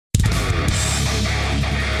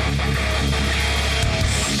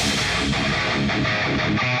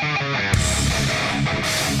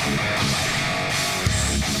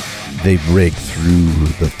They break through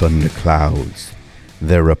the thunder clouds,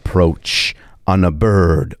 their approach on a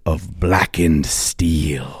bird of blackened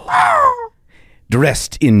steel.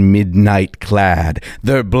 Dressed in midnight clad,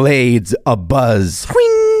 their blades abuzz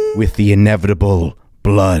with the inevitable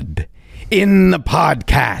blood. In the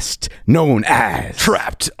podcast known as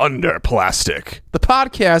Trapped Under Plastic, the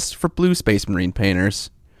podcast for blue space marine painters.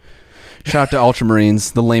 Shout out to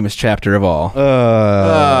Ultramarines, the lamest chapter of all.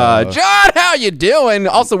 John, how you doing?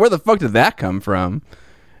 Also, where the fuck did that come from?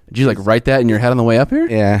 Did you write that in your head on the way up here?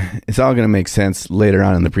 Yeah, it's all going to make sense later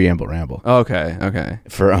on in the preamble ramble. Okay.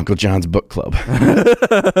 For Uncle John's book club.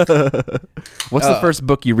 What's the first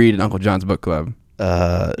book you read in Uncle John's book club?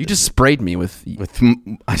 You just sprayed me with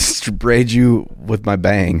I sprayed you with my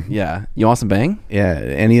bang. Yeah. You want some bang? Yeah.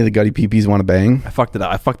 Any of the gutty peepees want to bang? I fucked it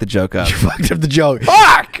up. I fucked the joke up. You fucked up the joke.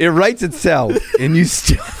 Fuck! It writes itself, and you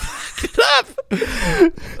still fucked it up.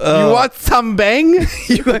 You want some bang?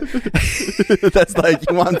 That's like,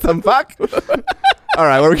 you want some fuck? All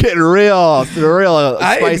right, we're getting real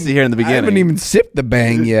spicy here in the beginning. I haven't even sipped the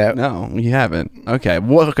bang yet. No, you haven't. Okay.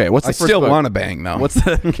 What's the I first still book? want to bang though. What's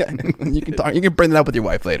the? Okay. You can talk. You can bring that up with your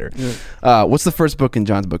wife later. Yeah. What's the first book in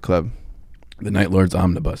John's book club? The Night Lord's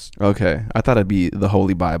Omnibus. Okay, I thought it'd be the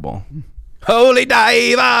Holy Bible. Holy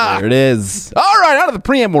Diver! There it is. All right, out of the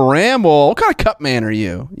preamble ramble. What kind of cup man are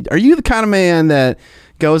you? Are you the kind of man that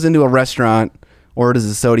goes into a restaurant, orders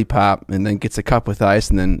a soda pop, and then gets a cup with ice,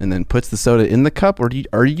 and then puts the soda in the cup, or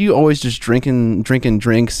are you always just drinking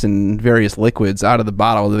drinks and various liquids out of the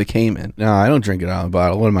bottle that they came in? No, I don't drink it out of the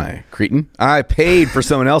bottle. What am I, cretin? I paid for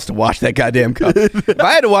someone else to wash that goddamn cup. If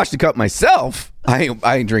I had to wash the cup myself, I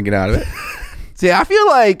ain't drinking out of it. See, I feel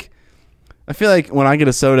like when I get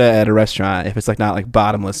a soda at a restaurant, if it's not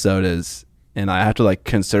bottomless sodas, and I have to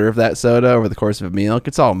conserve that soda over the course of a meal, it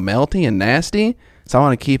gets all melty and nasty. So I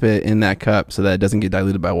want to keep it in that cup so that it doesn't get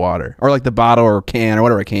diluted by water, or the bottle or can or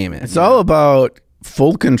whatever it came in. It's all about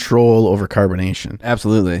full control over carbonation.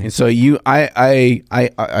 Absolutely. And so I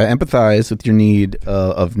empathize with your need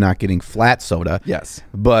of not getting flat soda. Yes.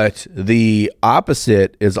 But the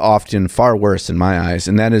opposite is often far worse in my eyes,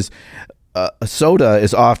 and that is a soda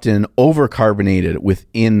is often overcarbonated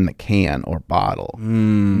within the can or bottle.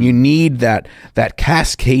 You need that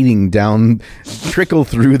cascading down, trickle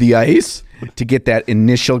through the ice to get that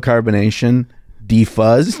initial carbonation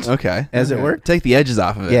defuzzed. Okay. As it were. Take the edges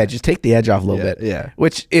off of it. Yeah, just take the edge off a little bit. Yeah.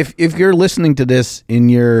 Which if you're listening to this in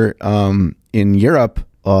your in Europe,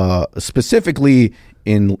 specifically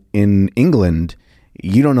in England,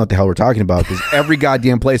 you don't know what the hell we're talking about, because every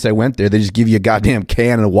goddamn place I went there, they just give you a goddamn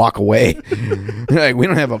can and walk away. We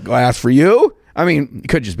don't have a glass for you. I mean, it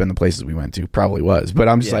could just been the places we went to. Probably was. But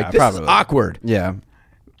I'm just this is awkward. Yeah.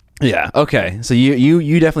 Yeah. Okay. So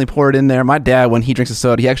you definitely pour it in there. My dad, when he drinks a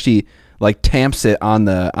soda, he actually tamps it on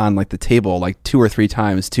the table 2 or 3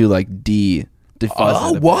 times to defuzz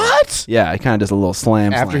Oh, it. what? Yeah, he kind of does a little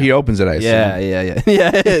slam After slam. he opens it, I assume.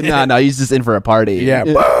 Yeah. No, he's just in for a party. Yeah.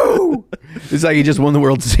 Boo! It's like he just won the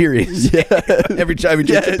World Series. Yeah. Every time he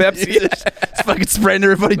drinks a Pepsi. It's fucking spreading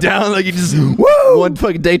everybody down he just won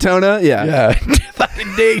fucking Daytona. Yeah. Yeah.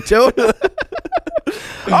 Fucking Daytona.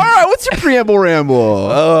 All right, what's your preamble ramble?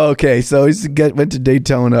 Oh, okay. So he went to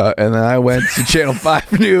Daytona, and then I went to Channel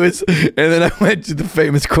 5 News, and then I went to the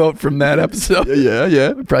famous quote from that episode.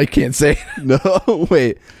 Yeah. Probably can't say it. No,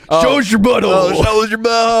 wait. Shows your butthole. Oh, shows your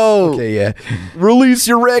butthole. Okay, yeah. Release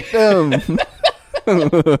your rectum.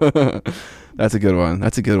 That's a good one.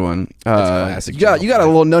 That's a good one. Classic you got a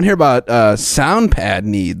little note here about sound pad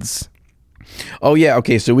needs. Oh yeah.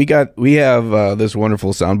 Okay. So we have this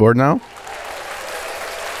wonderful soundboard now,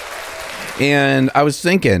 and I was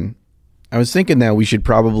thinking that we should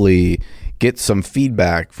probably get some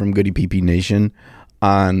feedback from Goody PP Nation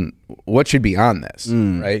on what should be on this,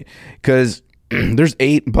 right? Because there's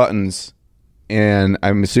 8 buttons, and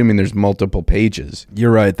I'm assuming there's multiple pages.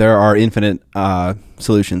 You're right. There are infinite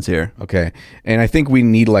solutions here. Okay. And I think we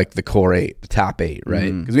need the core 8, the top 8,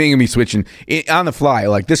 right? Because we ain't gonna be switching on the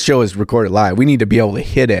fly. This show is recorded live. We need to be able to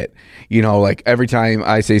hit it, every time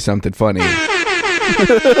I say something funny. We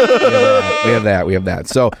have that.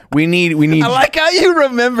 So we need. I like how you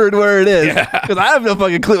remembered where it is, because I have no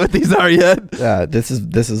fucking clue what these are yet. This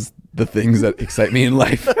is the things that excite me in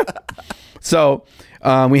life. So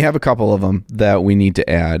we have a couple of them that we need to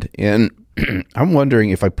add, and I'm wondering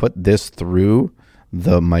if I put this through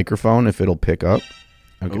the microphone, if it'll pick up.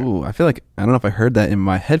 Okay. Ooh, I feel I don't know if I heard that in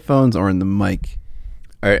my headphones or in the mic.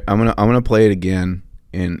 All right, I'm gonna play it again,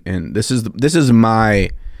 and this is the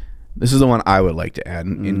one I would like to add.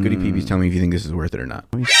 And Goody PP's tell me if you think this is worth it or not.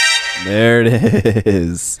 There it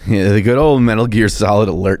is. Yeah, the good old Metal Gear Solid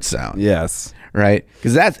alert sound. Yes. right?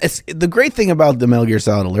 Because it's the great thing about the Metal Gear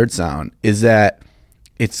Solid Alert sound is that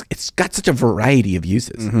it's got such a variety of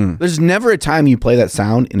uses. There's never a time you play that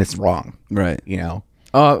sound and it's wrong, Right. you know?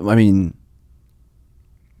 I mean,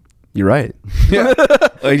 you're right. Yeah.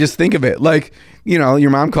 Like, just think of it. Like, you know,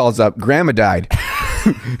 your mom calls up, grandma died.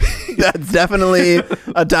 That's definitely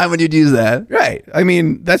a time when you'd use that. Right. I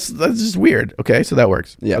mean, that's just weird. Okay, so that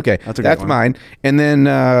works. Yeah, Okay, that's a great one. mine. And then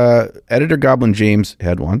Editor Goblin James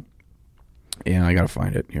had one. Yeah, I gotta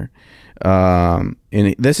find it here. And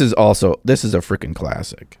this is a freaking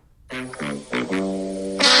classic.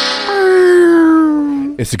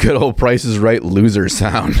 It's a good old Price is Right loser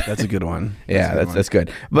sound. That's a good one. Yeah, that's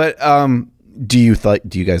good. But do you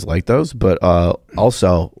guys like those? But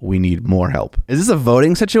also, we need more help. Is this a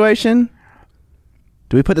voting situation?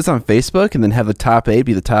 Do we put this on Facebook and then have the top 8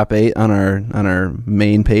 be the top 8 on our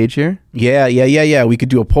main page here? Yeah. We could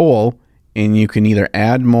do a poll, and you can either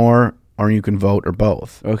add more or you can vote or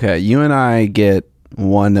both. Okay, you and I get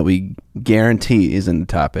one that we guarantee is in the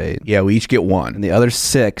top 8. Yeah, we each get one. And the other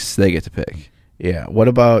 6 they get to pick. Yeah. What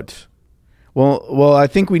about? Well, I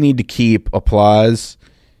think we need to keep applause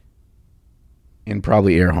and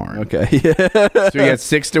probably air horn. Okay. So we got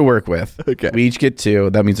 6 to work with. Okay. We each get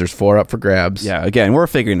 2. That means there's 4 up for grabs. Yeah, again, we're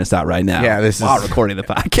figuring this out right now. Yeah, while recording the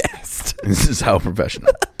podcast. This is how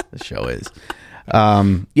professional the show is.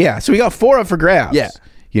 Yeah. So we got 4 up for grabs. Yeah.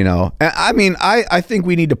 You know, I mean, I think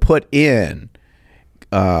we need to put in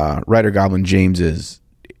Writer Goblin James's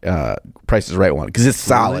Price is Right one because it's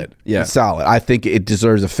solid. Yeah. It's solid. I think it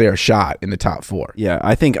deserves a fair shot in the top 4. Yeah,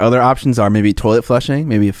 I think other options are maybe toilet flushing,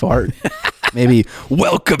 maybe a fart, maybe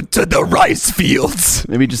welcome to the rice fields.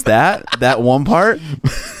 Maybe just that one part.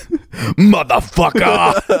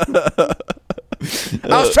 Motherfucker.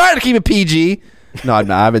 I was trying to keep it PG. No,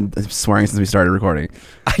 I've been swearing since we started recording.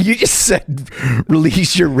 You just said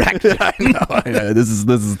release your record. I know. This is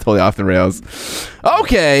totally off the rails.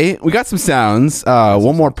 Okay, we got some sounds.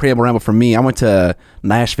 One more preamble ramble from me. I went to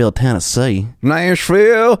Nashville, Tennessee.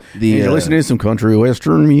 Nashville. You're listening to some country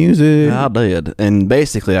western music. I did, and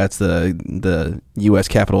basically that's the U.S.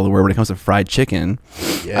 capital of the world when it comes to fried chicken.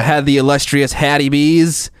 Yeah. I had the illustrious Hattie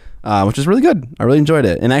B's, which was really good. I really enjoyed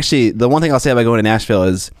it. And actually, the one thing I'll say about going to Nashville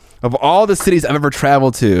is, of all the cities I've ever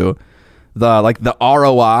traveled to, the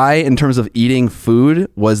ROI in terms of eating food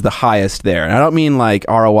was the highest there. And I don't mean like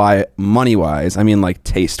ROI money wise. I mean like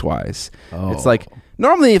taste wise. Oh. It's like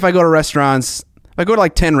normally if I go to restaurants, if I go to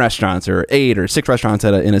like 10 restaurants or 8 or 6 restaurants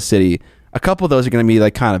in a city, a couple of those are going to be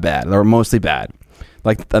like kind of bad. They're mostly bad.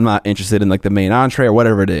 Like I'm not interested in like the main entree or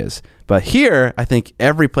whatever it is. But here, I think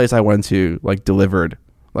every place I went to like delivered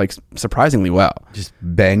like surprisingly well. Just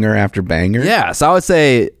banger after banger. Yeah, so I would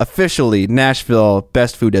say officially Nashville,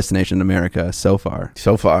 best food destination in America so far.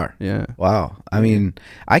 So far. Yeah. Wow. I mean,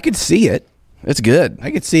 I could see it. It's good.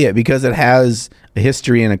 I could see it because it has a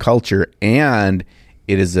history and a culture, and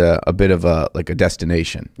it is a bit of a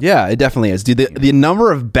destination. Yeah, it definitely is. Dude, the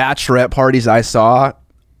number of bachelorette parties I saw,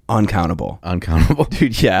 uncountable.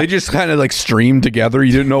 Dude, yeah. They just kind of like streamed together.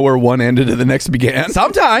 You didn't know where one ended and the next began.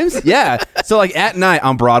 Sometimes, yeah. So like at night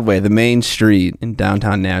on Broadway, the main street in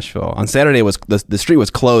downtown Nashville, on Saturday was the street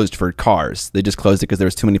was closed for cars. They just closed it because there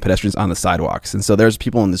was too many pedestrians on the sidewalks. And so there's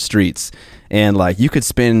people in the streets, and like you could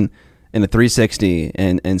spin in a 360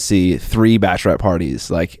 and see 3 bachelorette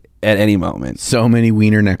parties like at any moment. So many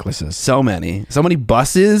wiener necklaces. So many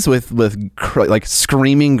buses with like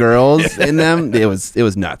screaming girls in them. It was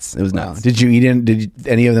nuts. It was nuts. Wow. Did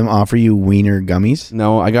any of them offer you wiener gummies?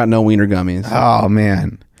 No, I got no wiener gummies. Oh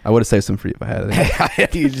man, I would have saved some for you if I had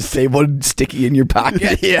it. You just save one sticky in your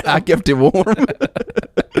pocket. Yeah, I kept it warm.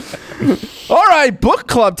 All right, book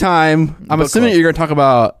club time. I'm assuming you're going to talk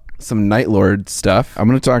about some Night Lord stuff. I'm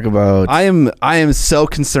going to talk about. I am so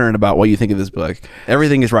concerned about what you think of this book.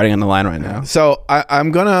 Everything is riding on the line right now. So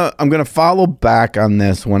I'm gonna follow back on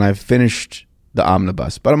this when I've finished the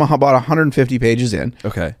omnibus, but I'm about 150 pages in.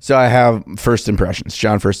 Okay. So I have first impressions.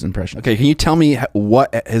 First impressions. Okay, can you tell me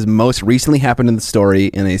what has most recently happened in the story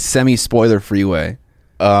in a semi-spoiler-free way?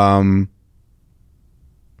 They're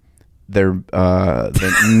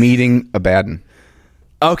meeting Abaddon.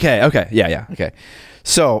 Okay. Yeah. Okay.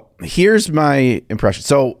 So here's my impression.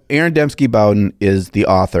 So Aaron Dembski Bowden is the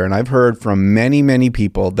author, and I've heard from many, many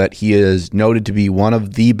people that he is noted to be one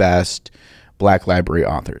of the best Black Library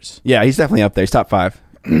authors. Yeah, he's definitely up there. He's top 5.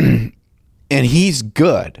 And he's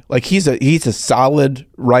good. Like he's a solid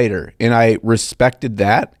writer, and I respected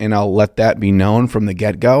that, and I'll let that be known from the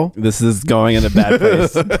get-go. This is going in a bad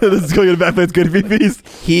place. This is going in a bad place. Good to be pleased.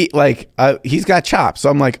 He's got chops. So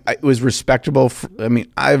I'm like, it was respectable. I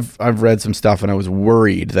mean, I've read some stuff, and I was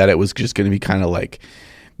worried that it was just going to be kind of like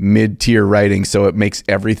mid-tier writing, so it makes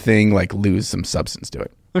everything like lose some substance to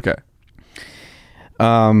it. Okay.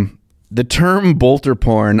 The term bolter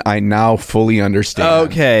porn, I now fully understand.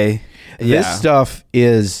 Okay. This stuff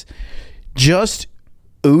is just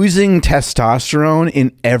oozing testosterone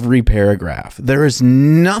in every paragraph. There is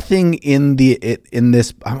nothing in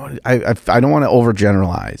this. I don't want to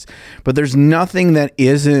overgeneralize, but there's nothing that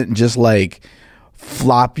isn't just like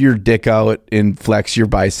flop your dick out and flex your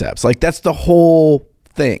biceps. Like that's the whole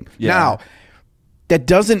thing. Yeah. Now, that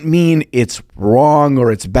doesn't mean it's wrong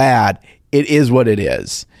or it's bad. It is what it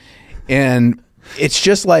is. And it's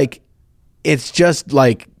just like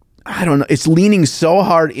I don't know. It's leaning so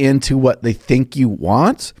hard into what they think you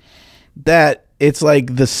want that it's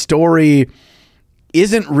like the story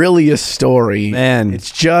isn't really a story. Man.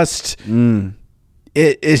 It's just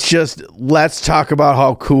it's just let's talk about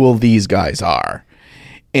how cool these guys are.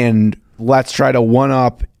 And let's try to one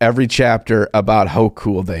up every chapter about how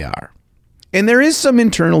cool they are. And there is some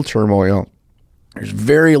internal turmoil. There's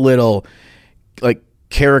very little like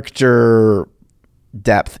character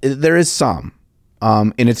depth. There is some.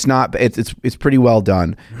 And it's not. It's pretty well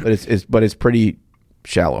done, but it's pretty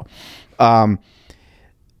shallow. I've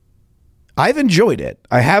enjoyed it.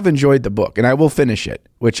 I have enjoyed the book, and I will finish it,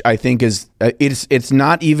 which I think is it's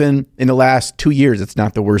not even in the last 2 years. It's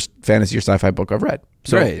not the worst fantasy or sci-fi book I've read.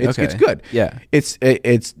 So it's good. Yeah,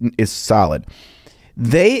 it's solid.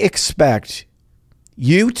 They expect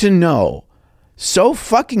you to know so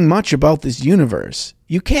fucking much about this universe.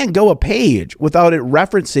 You can't go a page without it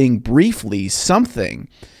referencing briefly something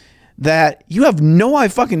that you have no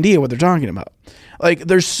fucking idea what they're talking about. Like,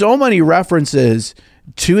 there's so many references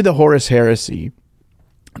to the Horus Heresy,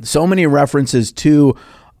 so many references to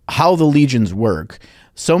how the legions work,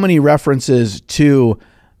 so many references to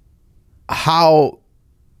how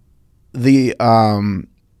the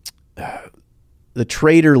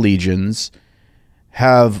traitor legions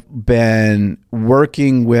have been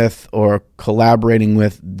working with or collaborating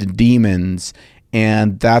with the demons,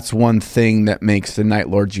 and that's one thing that makes the Night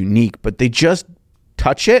Lords unique. But they just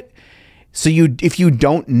touch it, so if you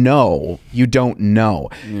don't know, you don't know.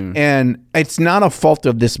 And it's not a fault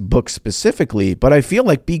of this book specifically, but I feel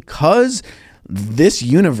like because this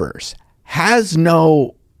universe has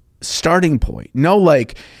no starting point, no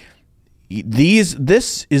like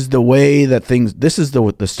this is the way that things, this is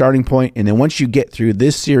the starting point, and then once you get through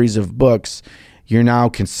this series of books, you're now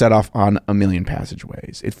can set off on a million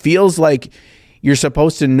passageways. It feels like you're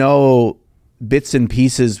supposed to know bits and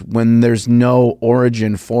pieces when there's no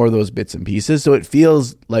origin for those bits and pieces, so it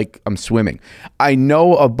feels like I'm swimming. I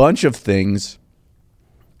know a bunch of things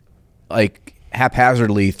like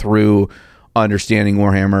haphazardly through understanding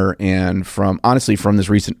Warhammer and from this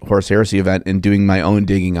recent Horus Heresy event and doing my own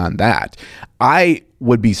digging on that. I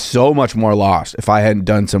would be so much more lost if I hadn't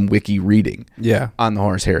done some wiki reading on the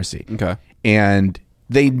Horus Heresy. Okay. And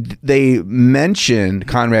they mentioned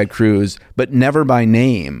Conrad Cruz, but never by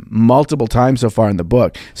name, multiple times so far in the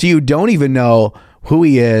book. So you don't even know who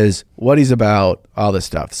he is, what he's about, all this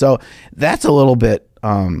stuff. So that's a little bit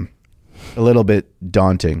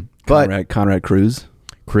daunting. But Conrad Cruz.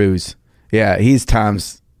 Yeah, he's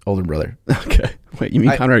Tom's older brother. Okay. Wait, you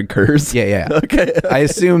mean Conrad Kurz? Yeah. Okay. I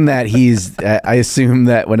assume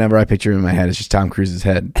that whenever I picture him in my head, it's just Tom Cruise's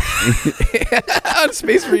head. On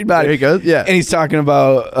Space Marine body. There he goes. Yeah. And he's talking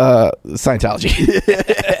about Scientology.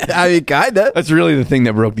 I mean, kinda. That's really the thing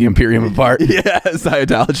that broke the Imperium apart. Yeah,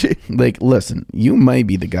 Scientology. Like, listen, you might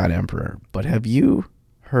be the God Emperor, but have you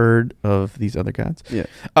heard of these other gods? Yeah.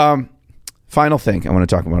 Final thing I want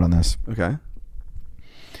to talk about on this. Okay.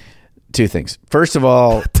 Two things. First of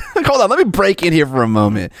all, hold on, let me break in here for a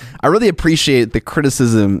moment. I really appreciate the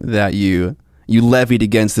criticism that you levied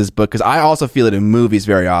against this book, because I also feel it in movies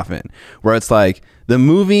very often, where it's like the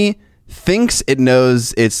movie thinks it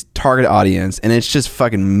knows its target audience and it's just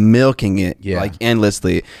fucking milking it like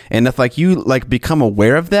endlessly. And if like you like become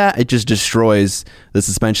aware of that, it just destroys the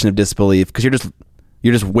suspension of disbelief, because you're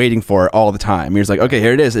just waiting for it all the time. You're just like, okay,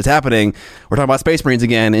 here it is. It's happening. We're talking about Space Marines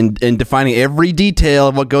again, and defining every detail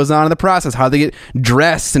of what goes on in the process, how they get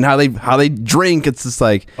dressed and how they drink. It's just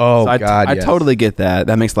like, I totally get that.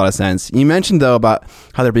 That makes a lot of sense. You mentioned though about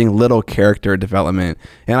how there being little character development,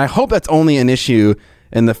 and I hope that's only an issue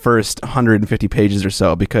in the first 150 pages or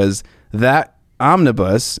so, because that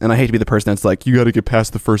omnibus, and I hate to be the person that's like, you got to get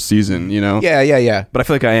past the first season, you know? Yeah. But I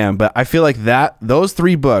feel like I am. But I feel like those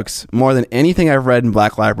 3 books, more than anything I've read in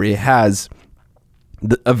Black Library, has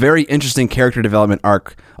a very interesting character development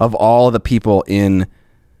arc of all the people in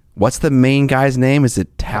what's the main guy's name? Is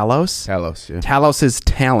it Talos? Talos, yeah. Talos'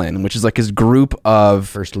 Talon, which is like his group of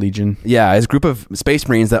First Legion. Yeah, his group of Space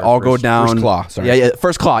Marines that all go down. First Claw, sorry. Yeah,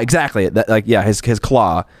 First Claw, exactly. That, like, yeah, his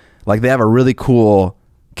claw. Like, they have a really cool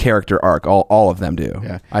character arc. All of them do.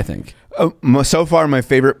 Yeah. I think. So far, my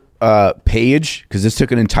favorite page, because this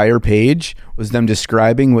took an entire page, was them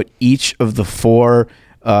describing what each of the 4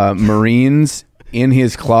 Marines in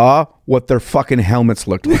his claw, what their fucking helmets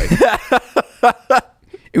looked like.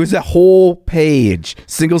 It was a whole page,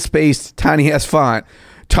 single spaced, tiny ass font,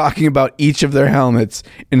 talking about each of their helmets,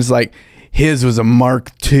 and it's like his was a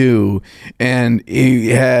Mark II, and he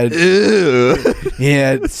had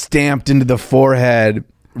stamped into the forehead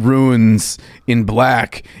runes in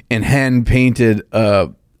black and hand painted a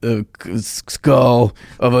skull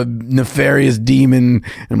of a nefarious demon.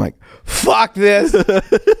 And I'm like, fuck this.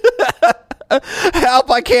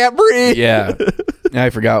 Help! I can't breathe. Yeah. I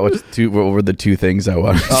forgot what were the 2 things I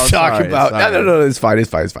wanted to talk about. Sorry. No, it's fine. It's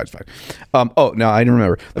fine. No, I didn't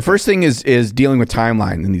remember. The first thing is dealing with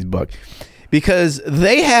timeline in these books, because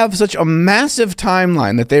they have such a massive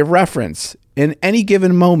timeline that they reference in any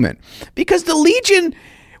given moment, because the Legion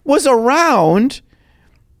was around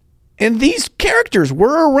and these characters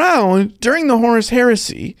were around during the Horus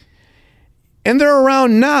Heresy, and they're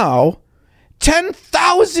around now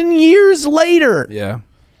 10,000 years later. Yeah.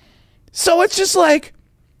 So it's just like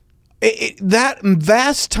that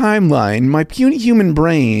vast timeline, my puny human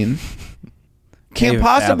brain can't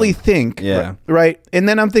possibly think. Yeah. Right. And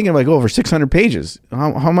then I'm thinking like, over 600 pages.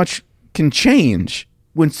 How much can change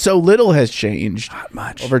when so little has changed? Not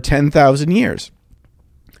much. Over 10,000 years.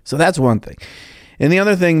 So that's one thing. And the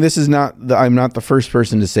other thing, I'm not the first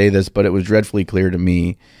person to say this, but it was dreadfully clear to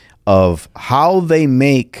me of how they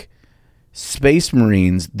make Space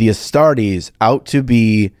Marines, the Astartes, out to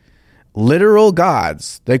be literal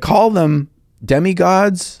gods. They call them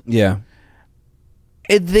demigods. Yeah.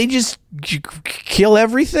 They just kill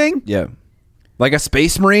everything. Yeah. Like a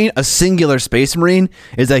Space Marine, a singular Space Marine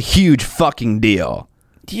is a huge fucking deal.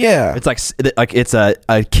 Yeah. It's like it's a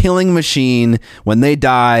killing machine. When they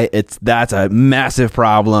die, that's a massive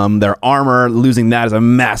problem. Their armor, losing that is a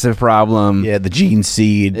massive problem. Yeah, the gene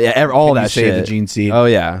seed. Yeah, all Can that you say shit. the gene seed. Oh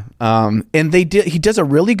yeah. And he does a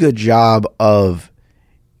really good job of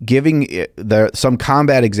giving some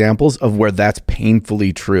combat examples of where that's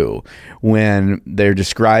painfully true, when they're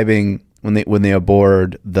describing when they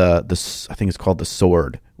aboard the I think it's called the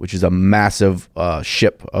Sword, which is a massive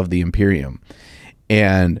ship of the Imperium.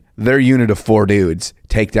 And their unit of 4 dudes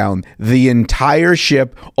take down the entire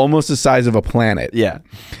ship, almost the size of a planet. Yeah.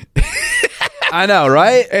 I know,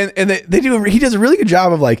 right? And he does a really good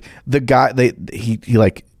job of like the guy he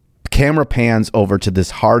like camera pans over to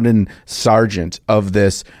this hardened sergeant of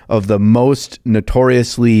the most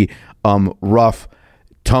notoriously rough,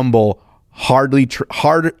 tumble,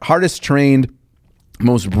 hardest trained,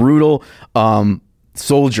 most brutal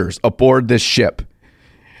soldiers aboard this ship.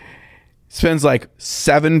 Spends like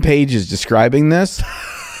 7 pages describing this.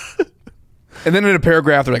 And then in a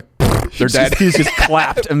paragraph, they're like, they're dead. He's just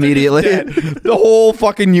clapped immediately. The whole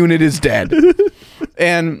fucking unit is dead.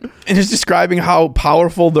 And it's describing how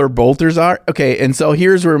powerful their bolters are. Okay, and so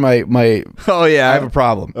here's where my Oh yeah. I have a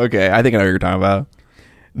problem. Okay, I think I know what you're talking about.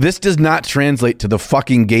 This does not translate to the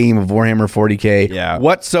fucking game of Warhammer 40K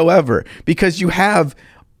whatsoever, because you have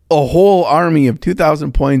a whole army of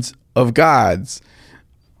 2,000 points of gods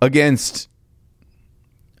against,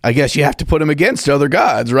 I guess you have to put them against other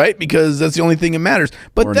gods, right? Because that's the only thing that matters.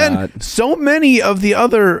 But Or then not. so many of the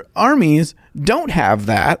other armies don't have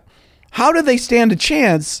that. How do they stand a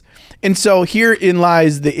chance? And so herein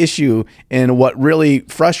lies the issue. And what really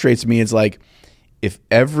frustrates me is like, if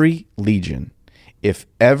every Legion, if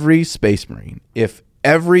every Space Marine, if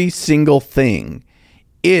every single thing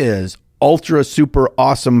is ultra super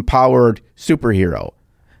awesome powered superhero,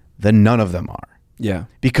 then none of them are. Yeah.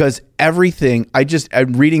 Because everything,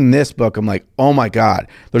 I'm reading this book, I'm like, oh my God,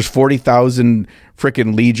 there's 40,000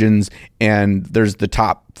 freaking legions, and there's the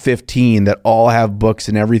top 15 that all have books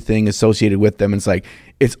and everything associated with them. It's like,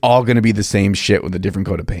 it's all going to be the same shit with a different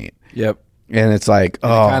coat of paint. Yep. And it's like,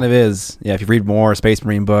 oh. It kind of is. Yeah, if you read more Space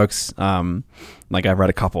Marine books, like I've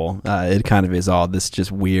read a couple, it kind of is all this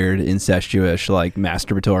just weird, incestuous, like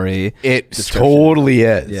masturbatory. It totally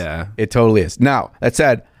is. Yeah. It totally is. Now, that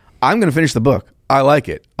said, I'm going to finish the book. I like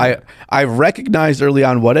it. I recognized early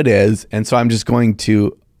on what it is, and so I'm just going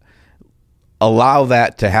to allow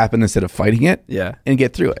that to happen instead of fighting it. Yeah. And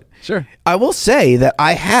get through it. Sure. I will say that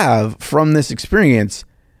I have, from this experience,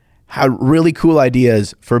 had really cool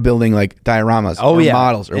ideas for building like dioramas or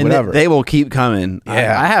models or and whatever. They will keep coming.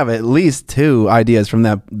 Yeah. I have at least 2 ideas from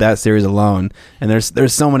that series alone, and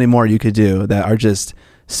there's so many more you could do that are just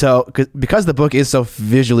so because the book is so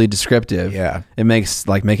visually descriptive. Yeah. It makes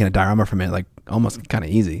like making a diorama from it like almost kind of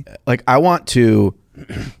easy. Like I want to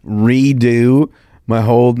redo my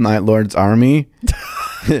whole Night Lord's army.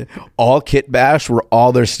 All kit bash where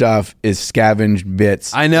all their stuff is scavenged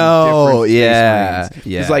bits. I know, from different Space yeah, Marines.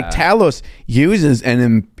 yeah. It's like Talos uses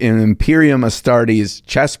an Imperium Astartes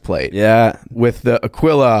chest plate. Yeah. With the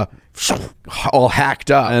Aquila all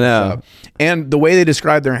hacked up. I know. And the way they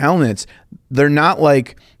describe their helmets, they're not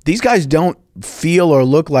like, these guys don't feel or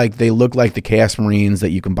look like they look like the Chaos Marines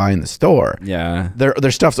that you can buy in the store. Yeah.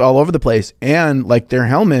 Their stuff's all over the place. And like their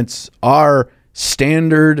helmets are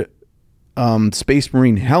standard Space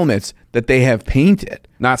Marine helmets that they have painted.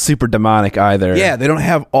 Not super demonic either. Yeah, they don't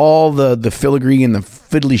have all the filigree and the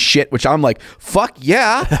fiddly shit, which I'm like, fuck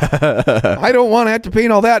yeah. I don't want to have to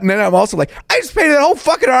paint all that. And then I'm also like, I just painted that whole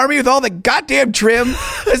fucking army with all the goddamn trim.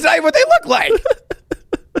 That's not even what they look like.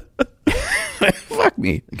 Fuck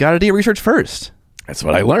me. Gotta do your research first. That's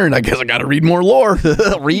what I learned. I guess I got to read more lore.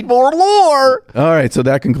 Read more lore. All right, so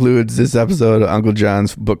that concludes this episode of Uncle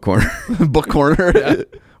John's Book Corner. Book corner.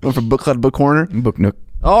 Went from book club to book corner. Book Nook.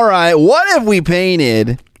 All right. What have we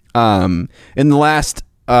painted? In the last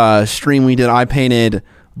stream we did, I painted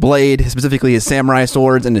Blade, specifically his samurai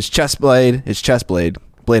swords and his chest blade.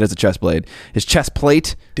 Blade has a chest blade. His chest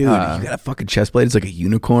plate. Dude, you got a fucking chest blade. It's like a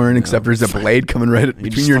unicorn, except there's a blade coming right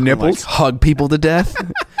between your nipples. Like, hug people to death.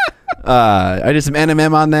 I did some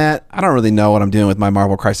NMM on that. I don't really know what I'm doing with my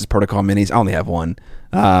Marvel Crisis Protocol minis. I only have one.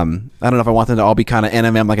 I don't know if I want them to all be kind of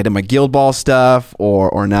NMM like I did my Guild Ball stuff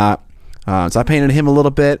or not. So I painted him a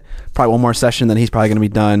little bit. Probably one more session, then he's probably going to be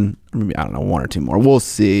done. Maybe, I don't know, 1 or 2 more. We'll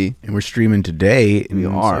see. And we're streaming today. We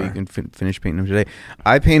are. So you can finish painting them today.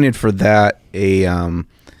 I painted for that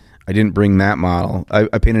I didn't bring that model.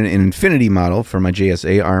 I painted an Infinity model for my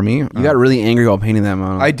JSA army. You got really angry while painting that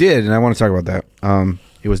model. I did, and I want to talk about that.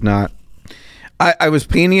 It was not... I was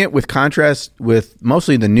painting it with contrast, with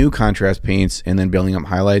mostly the new contrast paints, and then building up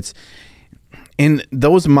highlights. And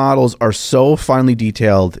those models are so finely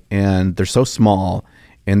detailed, and they're so small,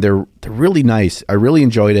 and they're really nice. I really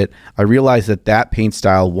enjoyed it. I realized that paint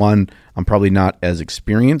style, 1, I'm probably not as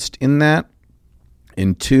experienced in that,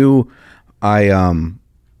 and 2, I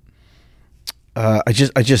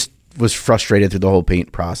just was frustrated through the whole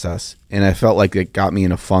paint process, and I felt like it got me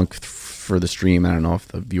in a funk for the stream. I don't know if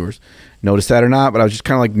the viewers noticed that or not, but I was just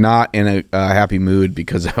kind of like not in a happy mood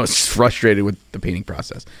because I was frustrated with the painting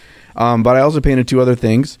process. But I also painted 2 other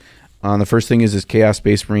things. The first thing is this Chaos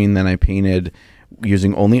Space Marine that I painted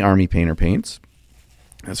using only Army Painter paints.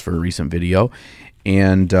 That's for a recent video.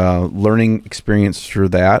 And learning experience through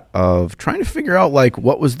that of trying to figure out like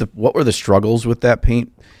what were the struggles with that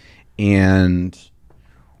paint, and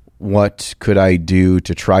what could I do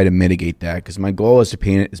to try to mitigate that? Because my goal is to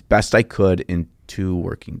paint it as best I could in 2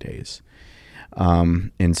 working days.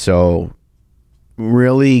 And so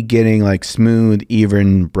really getting like smooth,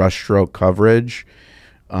 even brushstroke coverage,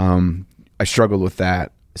 I struggled with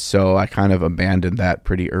that. So I kind of abandoned that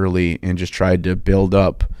pretty early and just tried to build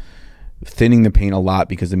up, thinning the paint a lot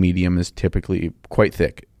because the medium is typically quite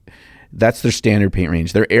thick. That's their standard paint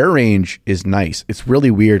range. Their air range is nice. It's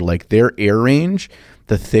really weird. Like their air range,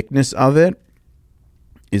 the thickness of it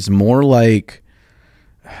is more like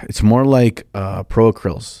Pro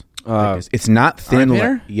Acryls. It's not thin.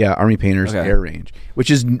 Army Painter? Army Painter's Okay. air range,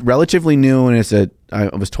 which is relatively new, and I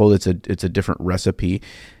was told it's a different recipe.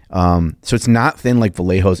 So it's not thin like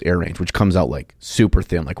Vallejo's air range, which comes out like super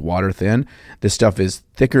thin, like water thin. This stuff is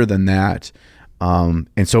thicker than that,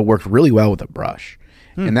 and so it worked really well with a brush.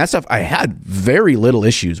 And that stuff, I had very little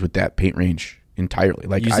issues with that paint range entirely.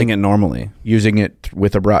 Like using it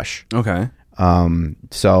with a brush. Okay.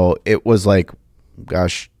 So it was like,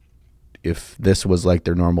 gosh, if this was like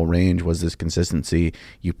their normal range, was this consistency,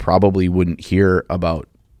 you probably wouldn't hear about,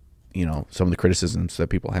 some of the criticisms that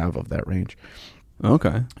people have of that range.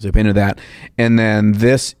 Okay. So I painted that. And then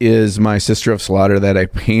this is my Sister of Slaughter that I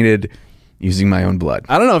painted using my own blood.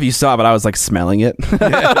 I don't know if you saw, but I was like smelling it.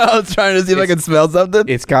 I was trying to see if I could smell something.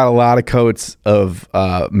 It's got a lot of coats of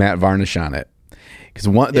matte varnish on it. Because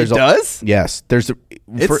It does? Yes.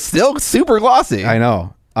 It's still super glossy. I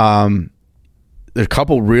know. There's a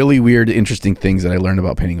couple really weird, interesting things that I learned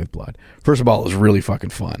about painting with blood. First of all, it was really fucking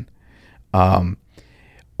fun.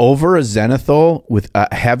 Over a zenithal, with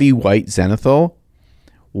a heavy white zenithal,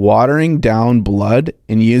 watering down blood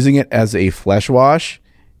and using it as a flesh wash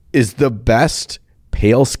is the best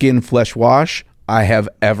pale skin flesh wash I have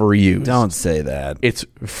ever used. Don't say that. It's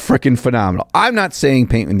freaking phenomenal. I'm not saying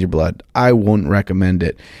paint with your blood. I wouldn't recommend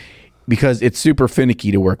it because it's super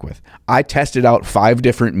finicky to work with. I tested out 5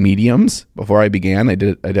 different mediums before I began. I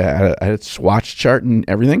had a swatch chart and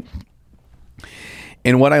everything.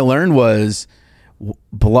 And what I learned was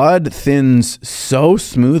blood thins so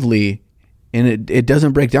smoothly and it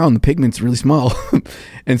doesn't break down. The pigment's really small.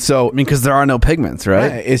 And so, I mean, because there are no pigments,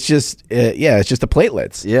 right? it's just it's just the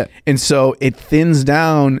platelets. Yeah. And so it thins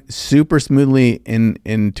down super smoothly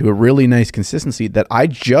into a really nice consistency that I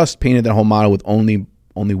just painted that whole model with only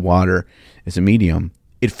water as a medium.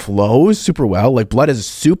 It flows super well. Like blood has a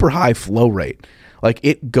super high flow rate. Like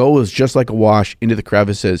it goes just like a wash into the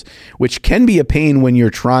crevices, which can be a pain when you're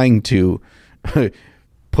trying to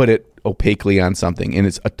put it opaquely on something, and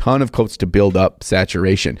it's a ton of coats to build up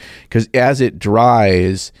saturation because as it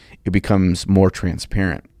dries it becomes more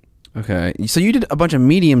transparent. Okay, so you did a bunch of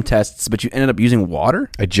medium tests, but you ended up using water.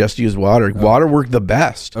 I just used water. Water worked the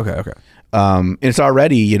best. Okay. It's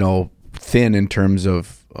already thin in terms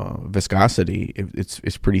of viscosity.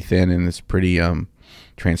 It's pretty thin and it's pretty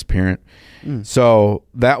transparent. So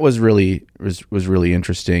that was really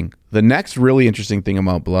interesting. The next really interesting thing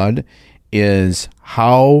about blood is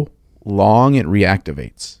how long it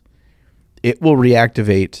reactivates. It will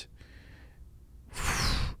reactivate,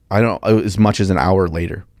 I don't know, as much as an hour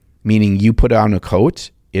later. Meaning you put on a coat,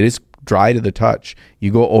 it is dry to the touch.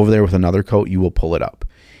 You go over there with another coat, you will pull it up.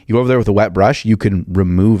 You go over there with a wet brush, you can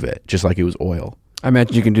remove it just like it was oil. I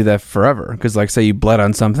imagine you can do that forever because, like, say you bled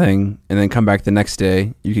on something and then come back the next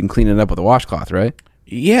day, you can clean it up with a washcloth, right?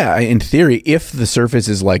 Yeah, in theory, if the surface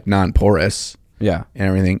is like non-porous. Yeah. And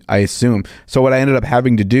everything, I assume. So what I ended up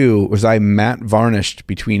having to do was I matte varnished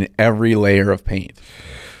between every layer of paint.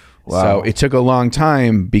 Wow. So it took a long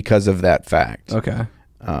time because of that fact. Okay.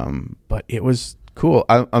 But it was cool.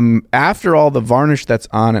 After all the varnish that's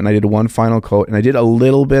on it, and I did one final coat, and I did a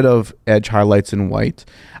little bit of edge highlights in white.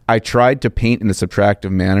 I tried to paint in a subtractive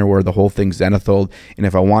manner where the whole thing's zenithal, and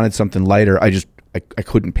if I wanted something lighter, I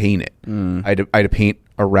couldn't paint it. I had to paint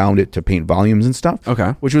around it to paint volumes and stuff.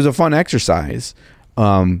 Okay. Which was a fun exercise.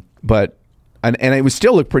 But it would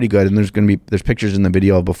still look pretty good. And there's pictures in the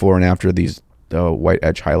video before and after these white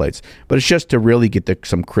edge highlights. But it's just to really get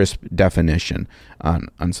some crisp definition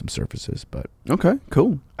on some surfaces. But okay,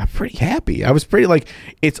 cool. I'm pretty happy. I was pretty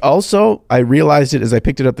it's also, I realized it as I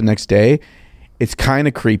picked it up the next day. It's kind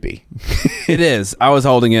of creepy. It is. I was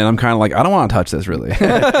holding it. I'm kind of like, I don't want to touch this really.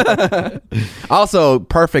 Also,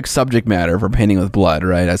 perfect subject matter for painting with blood,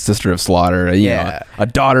 right? A sister of slaughter, a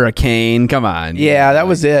daughter of Cain. Come on. Yeah, that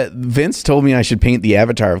was it. Vince told me I should paint the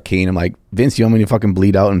avatar of Cain. I'm like, Vince, you want me to fucking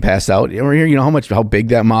bleed out and pass out over here? You know how big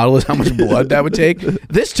that model is? How much blood that would take?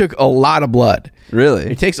 This took a lot of blood. Really?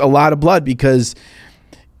 It takes a lot of blood because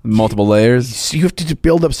multiple layers. You have to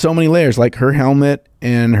build up so many layers, like her helmet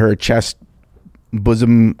and her chest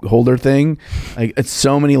bosom holder thing. Like it's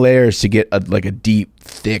so many layers to get a deep,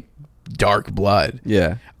 thick, dark blood.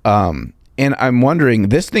 Yeah. And I'm wondering,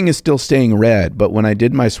 this thing is still staying red, but when I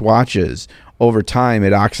did my swatches over time,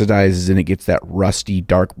 it oxidizes and it gets that rusty,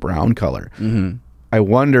 dark brown color. Mm-hmm. I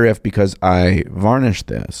wonder if because I varnished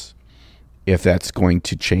this, if that's going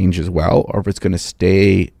to change as well, or if it's going to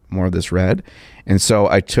stay more of this red. And so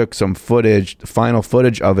I took some footage, final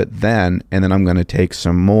footage of it then, and then I'm going to take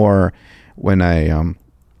some more when I,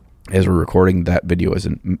 as we're recording, that video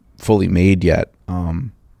isn't fully made yet,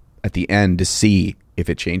 at the end to see if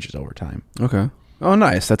it changes over time. Okay. Oh,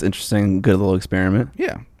 nice. That's interesting. Good little experiment.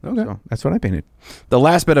 Yeah. Okay. So that's what I painted. The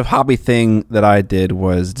last bit of hobby thing that I did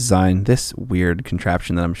was design this weird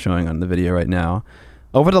contraption that I'm showing on the video right now.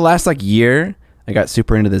 Over the last year, I got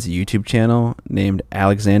super into this YouTube channel named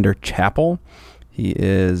Alexander Chappell. He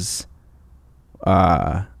is,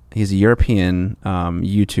 he's a European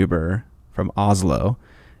YouTuber from Oslo,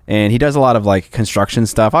 and he does a lot of construction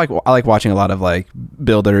stuff. I like watching a lot of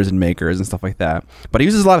builders and makers and stuff like that. But he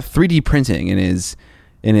uses a lot of 3D printing in his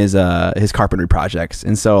carpentry projects,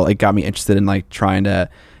 and so it got me interested in trying to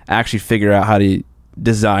actually figure out how to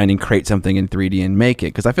design and create something in 3D and make it.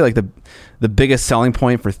 Because I feel like the biggest selling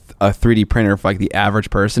point for a 3D printer for the average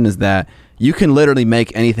person is that you can literally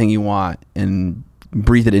make anything you want and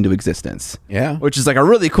breathe it into existence. Yeah. Which is a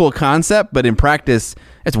really cool concept, but in practice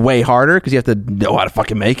it's way harder because you have to know how to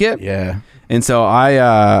fucking make it. Yeah. And so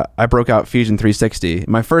I broke out Fusion 360.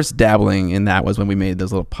 My first dabbling in that was when we made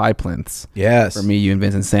those little pie plinths. Yes. For me, you, and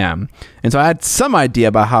Vince, and Sam. And so I had some idea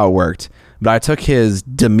about how it worked, but I took his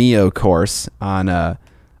Demio course on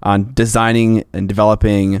designing and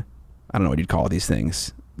developing, I don't know what you'd call these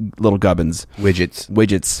things, little gubbins.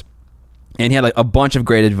 Widgets. And he had a bunch of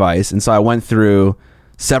great advice. And so I went through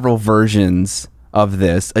several versions of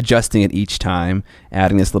this, adjusting it each time,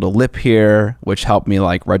 adding this little lip here, which helped me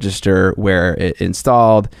like register where it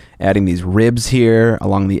installed, adding these ribs here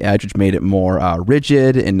along the edge, which made it more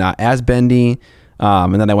rigid and not as bendy.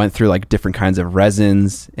 And then I went through like different kinds of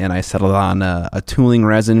resins, and I settled on a tooling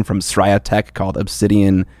resin from Sryatech called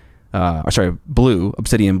Obsidian, Blue,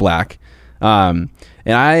 Obsidian Black. And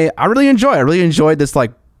I really enjoyed this,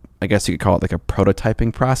 like, I guess you could call it like a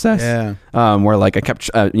prototyping process. Yeah. Where like I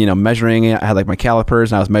kept, measuring it. I had like my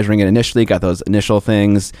calipers and I was measuring it initially, got those initial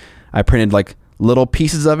things. I printed like little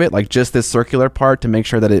pieces of it, like just this circular part to make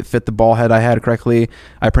sure that it fit the ball head I had correctly.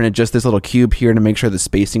 I printed just this little cube here to make sure the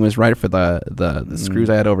spacing was right for the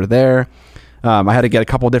screws I had over there. I had to get a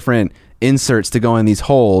couple different inserts to go in these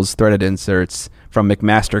holes, threaded inserts from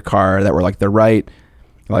McMaster-Carr that were like the right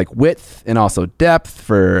like width and also depth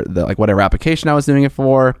for the like whatever application I was doing it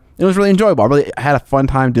for. It was really enjoyable. I really had a fun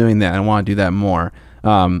time doing that. I want to do that more.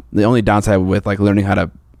 The only downside with like learning how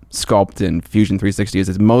to sculpt in Fusion 360 is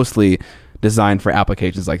it's mostly designed for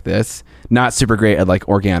applications like this. Not super great at like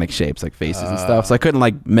organic shapes like faces and stuff. So I couldn't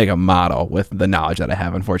like make a model with the knowledge that I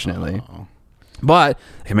have, unfortunately. But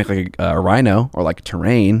I can make like a rhino or like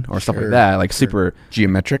terrain or stuff like that, like super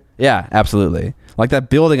geometric. Yeah, absolutely. Like that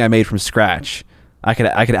building I made from scratch. I could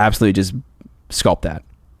absolutely just sculpt that.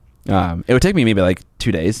 It would take me maybe like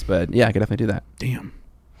 2 days, but yeah, I could definitely do that. Damn,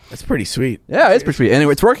 that's pretty sweet. Yeah, it's pretty sweet, and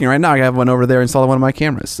it's working right now. I have one over there installed on one of my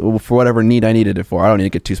cameras for whatever need I needed it for. I don't need to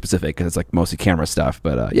get too specific because it's like mostly camera stuff,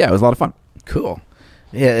 but yeah, it was a lot of fun. Cool.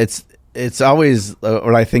 Yeah, it's always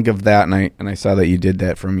when I think of that, and I saw that you did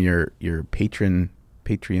that from your Patreon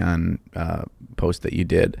post that you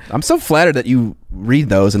did. I'm so flattered that you read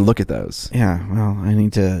those and look at those. Yeah, well, I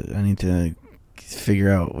need to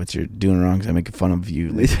figure out what you're doing wrong because I'm making fun of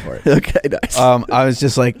you later for it. Okay, nice. I was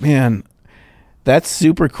just like, man, that's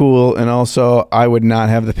super cool, and also I would not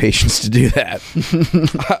have the patience to do that.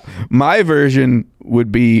 My version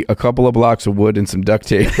would be a couple of blocks of wood and some duct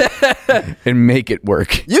tape and make it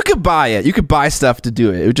work. You could buy it. You could buy stuff to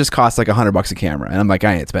do it. It would just cost like $100 a camera, and I'm like,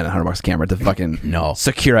 I ain't spending $100 a camera to fucking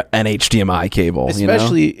secure an HDMI cable.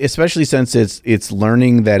 Especially since it's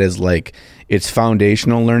learning that is like it's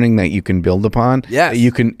foundational learning that you can build upon. Yeah,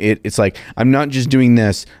 you can. It's like I'm not just doing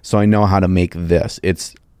this so I know how to make this.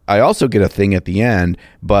 I also get a thing at the end,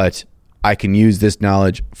 but I can use this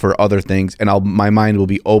knowledge for other things, and my mind will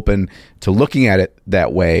be open to looking at it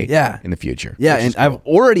that way in the future. Yeah, and cool. I've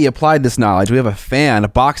already applied this knowledge. We have a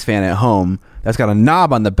box fan at home that's got a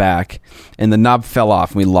knob on the back, and the knob fell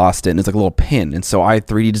off, and we lost it, and it's like a little pin. And so I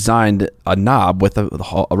 3D designed a knob with a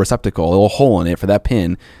receptacle, a little hole in it for that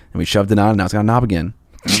pin, and we shoved it on, and now it's got a knob again.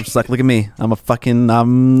 I'm just like, look at me. I'm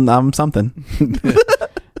something.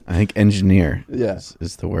 I think engineer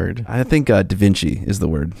is the word. I think Da Vinci is the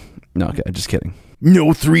word. No, okay, just kidding. No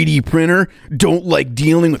 3D printer? Don't like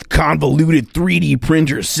dealing with convoluted 3D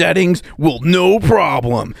printer settings? Well, no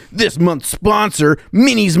problem. This month's sponsor,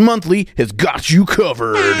 Minis Monthly, has got you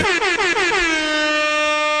covered.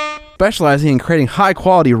 Specializing in creating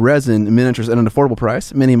high-quality resin miniatures at an affordable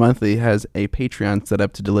price, Mini Monthly has a Patreon set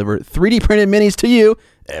up to deliver 3D printed minis to you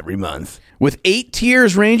every month. With 8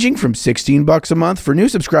 tiers ranging from $16 a month for new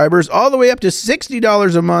subscribers all the way up to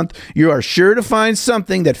 $60 a month, you are sure to find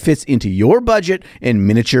something that fits into your budget and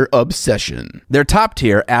miniature obsession. Their top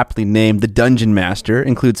tier, aptly named the Dungeon Master,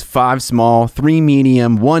 includes 5 small, 3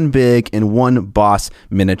 medium, 1 big, and 1 boss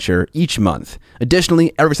miniature each month.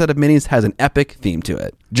 Additionally, every set of minis has an epic theme to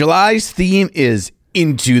it. July's theme is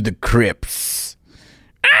Into the Crypts.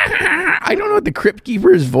 I don't know what the Crypt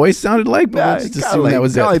Keeper's voice sounded like, but let's just assume that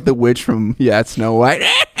was it. Like the witch from Snow White.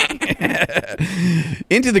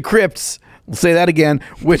 Into the Crypts, we'll say that again,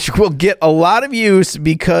 which will get a lot of use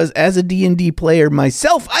because as a D&D player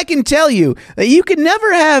myself, I can tell you that you can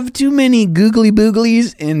never have too many googly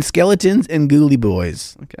booglies and skeletons and googly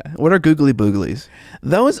boys. Okay. What are googly booglies?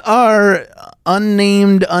 Those are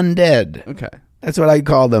unnamed undead. Okay. That's what I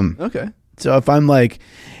call them. Okay. So if I'm like,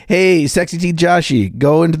 hey, Sexy Teeth Joshy,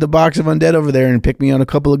 go into the box of undead over there and pick me on a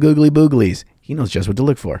couple of googly booglies, he knows just what to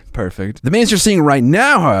look for. Perfect. The minis you're seeing right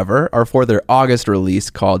now, however, are for their August release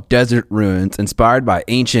called Desert Ruins, inspired by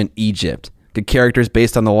ancient Egypt. Good characters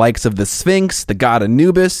based on the likes of the Sphinx, the god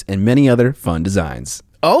Anubis, and many other fun designs.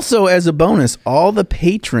 Also, as a bonus, all the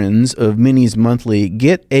patrons of Minis Monthly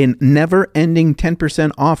get a never-ending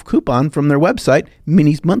 10% off coupon from their website,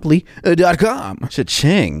 minismonthly.com.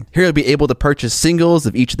 Cha-ching. Here you'll be able to purchase singles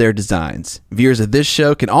of each of their designs. Viewers of this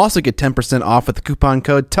show can also get 10% off with the coupon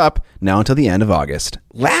code TUP now until the end of August.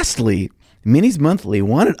 Lastly, Minis Monthly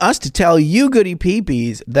wanted us to tell you goody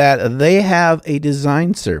peepees that they have a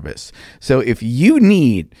design service. So if you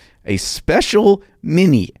need a special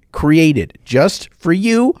mini created just for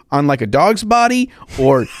you on like a dog's body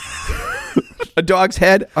or a dog's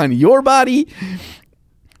head on your body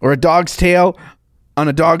or a dog's tail on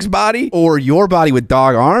a dog's body Or your body with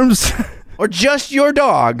dog arms. or just your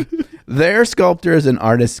dog. Their sculptors and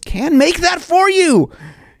artists can make that for you.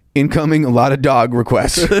 Incoming a lot of dog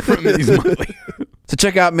requests from Minis Monthly. So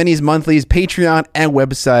check out Minis Monthly's Patreon and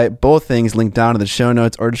website. Both things linked down in the show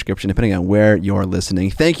notes or description, depending on where you're listening.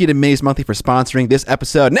 Thank you to Minis Monthly for sponsoring this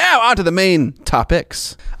episode. Now on to the main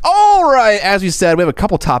topics. All right, as we said, we have a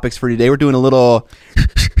couple topics for today. We're doing a little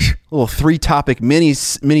 3-topic mini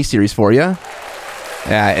series for you.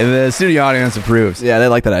 Yeah, the studio audience approves. Yeah, they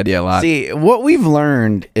like that idea a lot. See, what we've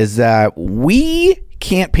learned is that we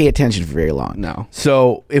can't pay attention for very long. No.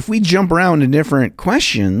 So if we jump around to different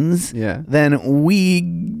questions, then we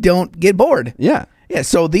don't get bored. Yeah. Yeah.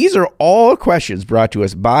 So these are all questions brought to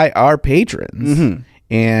us by our patrons. Mm-hmm.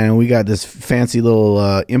 And we got this fancy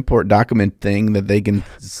little import document thing that they can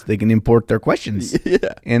import their questions.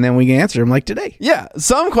 Yeah. And then we can answer them like today. Yeah.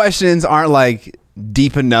 Some questions aren't like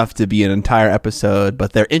deep enough to be an entire episode,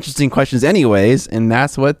 but they're interesting questions anyways, and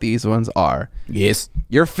that's what these ones are. Yes.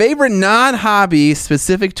 Your favorite non-hobby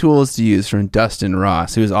specific tools to use, from Dustin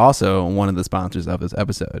Ross, who is also one of the sponsors of this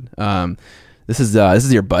episode. This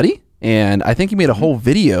is your buddy, and I think he made a whole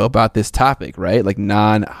video about this topic, right? Like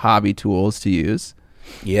non-hobby tools to use.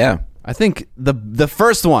 Yeah. I think the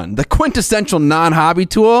first one, the quintessential non-hobby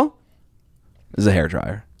tool, is a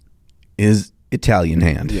hairdryer. Is Italian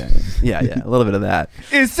hand. Yeah, a little bit of that.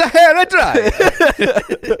 It's a hair dryer.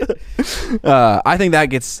 I think that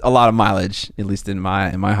gets a lot of mileage, at least in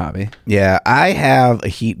my hobby. Yeah, I have a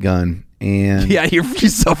heat gun, and Yeah, you're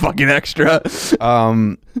so fucking extra.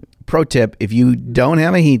 Pro tip: if you don't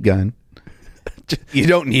have a heat gun, you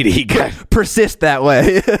don't need a heat gun. Persist that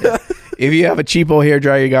way. If you have a cheapo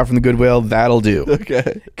hairdryer you got from the Goodwill, that'll do.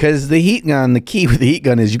 Okay. Because the heat gun, the key with the heat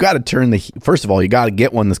gun is you got to turn the heat. First of all, you got to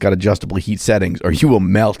get one that's got adjustable heat settings, or you will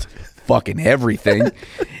melt fucking everything.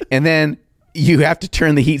 And then you have to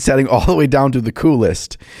turn the heat setting all the way down to the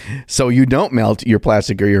coolest, so you don't melt your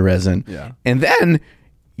plastic or your resin. Yeah. And then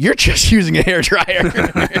you're just using a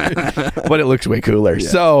hairdryer, but it looks way cooler. Yeah.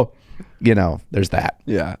 So, there's that.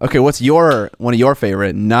 Yeah. Okay. What's one of your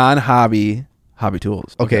favorite non-hobby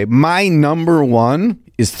tools? Okay, my number one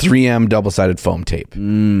is 3M double-sided foam tape.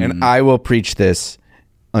 And I will preach this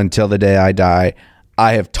until the day I die.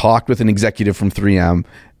 I have talked with an executive from 3M.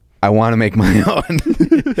 I want to make my own.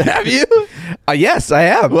 Have you? Yes, I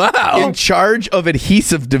have. Wow. In charge of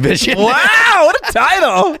adhesive division. Wow, what a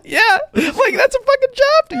title. Yeah. Like, that's a fucking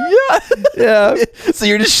job, dude. Yeah. So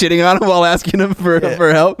you're just shitting on him while asking him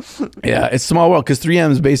for help? Yeah, it's small world because 3M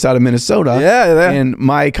is based out of Minnesota. Yeah. And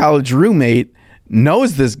my college roommate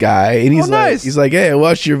knows this guy, and he's like, hey, I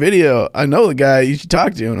watched your video. I know the guy. You should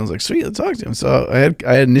talk to him. And I was like, sweet, let's talk to him. So I had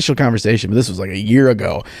an initial conversation, but this was like a year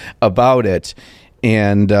ago, about it.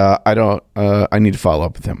 And I need to follow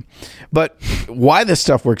up with him. But why this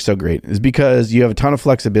stuff works so great is because you have a ton of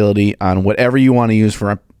flexibility on whatever you want to use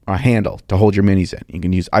for a handle to hold your minis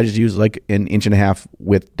in. I just use like 1.5 inch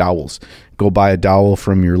width dowels. Go buy a dowel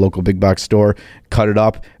from your local big box store, cut it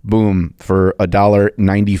up, boom, for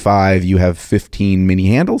 $1.95 you have 15 mini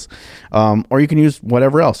handles. Or you can use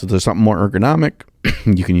whatever else. If there's something more ergonomic,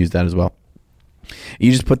 you can use that as well.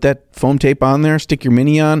 You just put that foam tape on there, stick your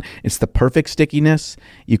mini on. It's the perfect stickiness.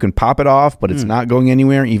 You can pop it off, but it's not going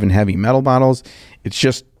anywhere, even heavy metal bottles. It's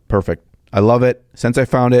just perfect. I love it. Since I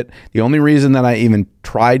found it, the only reason that I even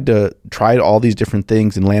tried all these different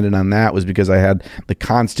things and landed on that was because I had the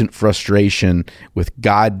constant frustration with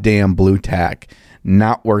goddamn Blue Tack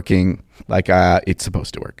not working like it's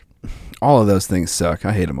supposed to work. All of those things suck.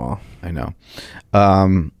 I hate them all. I know.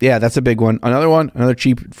 Yeah, that's a big one. Another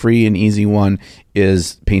cheap, free, and easy one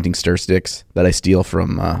is painting stir sticks that I steal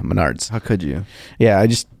from Menards. How could you? Yeah,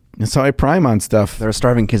 that's how I prime on stuff. There are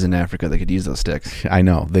starving kids in Africa that could use those sticks. I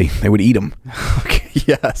know. They would eat them. Okay,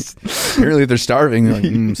 yes. Apparently, if they're starving, they're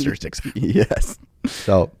like, stir sticks. Yes.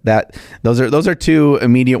 So those are two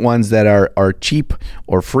immediate ones that are cheap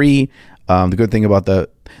or free. The good thing about the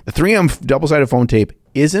 3M double-sided foam tape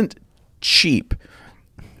isn't cheap.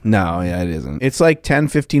 No, yeah, it isn't. It's like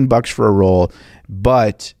 $10-15 for a roll,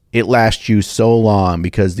 but it lasts you so long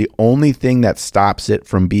because the only thing that stops it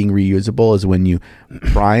from being reusable is when you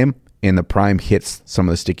prime and the prime hits some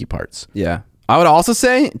of the sticky parts. Yeah. I would also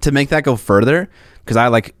say, to make that go further, because I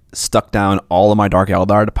stuck down all of my Dark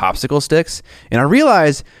Eldar to popsicle sticks, and I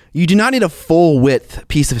realized you do not need a full width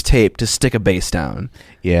piece of tape to stick a base down.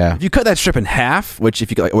 Yeah. If you cut that strip in half, which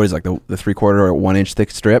if you like, what is it, like the 3/4 or 1 inch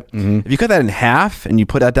thick strip, if you cut that in half and you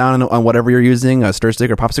put that down on whatever you're using, a stir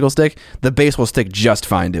stick or popsicle stick, the base will stick just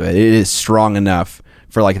fine to it. It is strong enough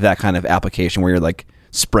for like that kind of application where you're like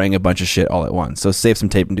spraying a bunch of shit all at once. So save some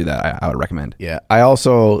tape and do that. I would recommend. Yeah.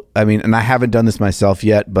 I mean, and I haven't done this myself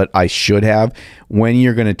yet, but I should have. When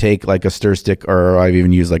you're going to take like a stir stick, or I've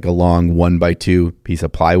even used like a long 1x2 piece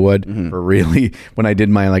of plywood for really, when I did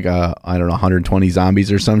my like, I don't know, 120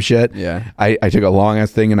 zombies or some shit. Yeah. I took a long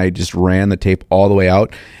ass thing and I just ran the tape all the way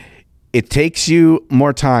out. It takes you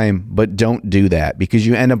more time, but don't do that because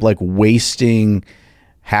you end up like wasting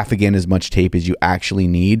half again as much tape as you actually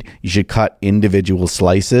need. You should cut individual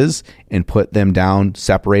slices and put them down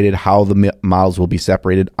separated, how the models will be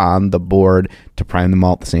separated on the board to prime them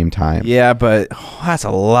all at the same time. Yeah, but that's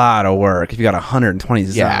a lot of work if you got 120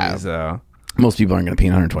 zombies, though. Most people aren't going to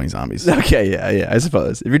paint 120 zombies. Okay, yeah, I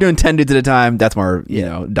suppose. If you're doing 10 dudes at a time, that's more,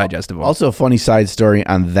 digestible. Also, a funny side story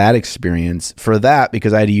on that experience. For that,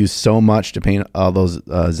 because I had to use so much to paint all those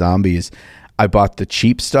zombies, I bought the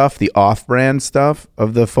cheap stuff, the off-brand stuff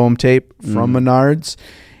of the foam tape from Menards,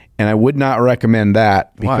 and I would not recommend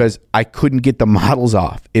that because I couldn't get the models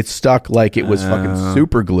off. It stuck like it was fucking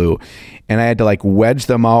super glue, and I had to like wedge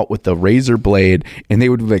them out with the razor blade, and they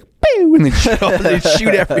would be like, pew, and they'd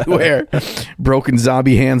shoot everywhere. Broken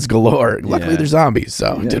zombie hands galore. Luckily, they're zombies,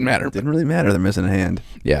 so it didn't matter. It didn't really matter. They're missing a hand.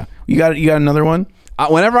 Yeah. You got another one?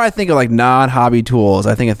 Whenever I think of like non-hobby tools,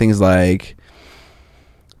 I think of things like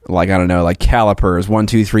I don't know, like calipers, 1,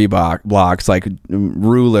 2, 3 blocks, like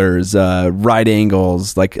rulers, right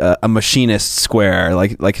angles, like a machinist square,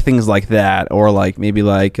 like things like that, or like maybe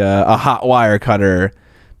like a hot wire cutter.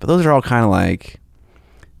 But those are all kind of like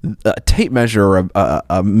a tape measure or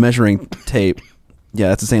a measuring tape. Yeah,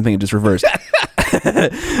 that's the same thing, just reversed.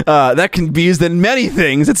 That can be used in many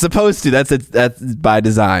things. It's supposed to. That's by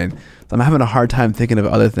design. So I'm having a hard time thinking of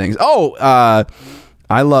other things. I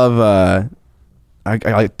love. I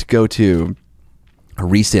like to go to a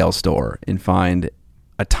resale store and find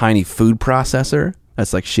a tiny food processor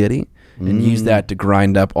that's like shitty and use that to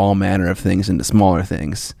grind up all manner of things into smaller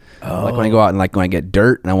things. Like when I go out and like when I get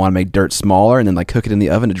dirt and I want to make dirt smaller and then like cook it in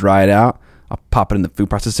the oven to dry it out, I'll pop it in the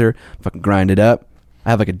food processor, fucking grind it up.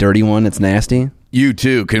 I have like a dirty one that's nasty. You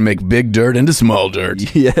too can make big dirt into small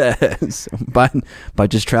dirt. Yes, by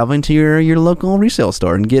just traveling to your local resale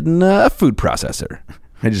store and getting a food processor.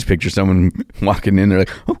 I just picture someone walking in. They're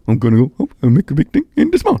like, "Oh, I'm going to go and make a big thing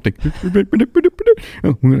into small thing. I'm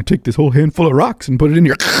going to take this whole handful of rocks and put it in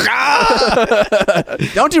here."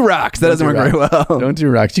 Don't do rocks. That doesn't work very well. Don't do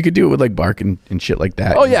rocks. You could do it with like bark and shit like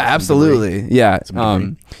that. Oh yeah, absolutely. Yeah.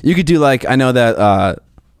 You could do like, I know that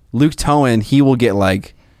Luke Towan, he will get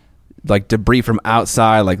like debris from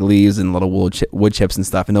outside, like leaves and little wood chips and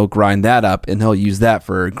stuff, and he'll grind that up and he'll use that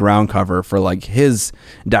for ground cover for like his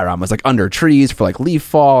dioramas, like under trees for like leaf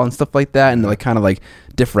fall and stuff like that, and like kind of like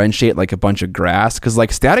differentiate like a bunch of grass, because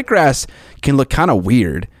like static grass can look kind of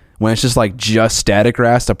weird when it's just static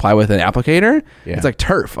grass to apply with an applicator. Yeah. It's like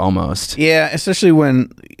turf almost. Yeah, especially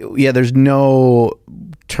when there's no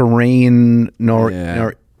terrain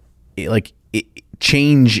nor like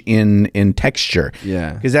change in texture.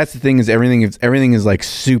 Yeah, because that's the thing, is everything is like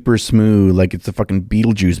super smooth, like it's a fucking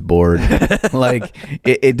Beetlejuice board. Like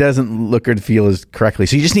it doesn't look or feel as correctly,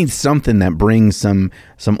 so you just need something that brings some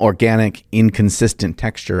organic inconsistent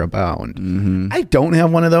texture about. I don't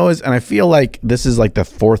have one of those, and I feel like this is like the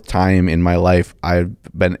 4th time in my life I've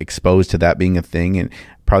been exposed to that being a thing, and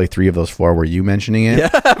probably 3 of those 4 were you mentioning it. Yeah,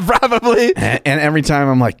 probably. And every time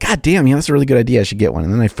I'm like, God damn, that's a really good idea. I should get one.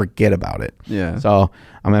 And then I forget about it. Yeah. So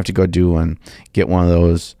I'm going to have to go do one, get one of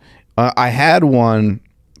those. I had one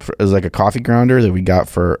as like a coffee grounder that we got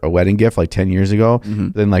for a wedding gift like 10 years ago.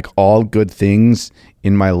 Then like all good things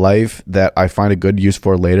in my life that I find a good use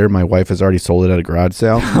for later, my wife has already sold it at a garage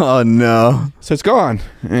sale. Oh no. So it's gone.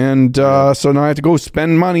 And so now I have to go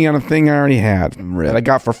spend money on a thing I already had that I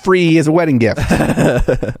got for free as a wedding gift.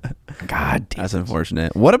 God damn. That's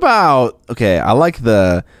unfortunate. What about, okay, I like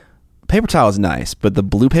the paper towel is nice, but the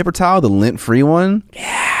blue paper towel, the lint-free one,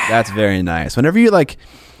 that's very nice. Whenever you like,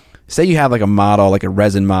 say you have like a model, like a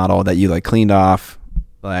resin model that you like cleaned off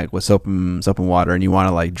like with soap and water, and you want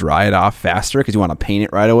to like dry it off faster because you want to paint it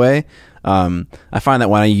right away. I find that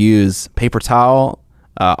when I use paper towel,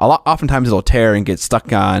 oftentimes it'll tear and get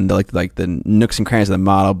stuck on like the nooks and crannies of the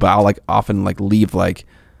model, but I'll like often like leave like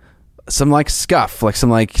some like scuff, like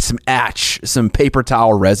some atch, some paper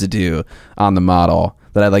towel residue on the model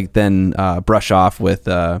that I like then brush off with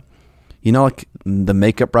you know, like the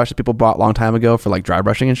makeup brush that people bought a long time ago for like dry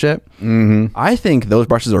brushing and shit. Mm-hmm. I think those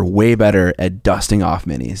brushes are way better at dusting off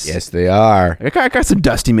minis. Yes, they are. I got some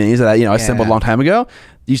dusty minis that I assembled a long time ago.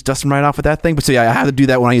 You just dust them right off with that thing. But so yeah, I have to do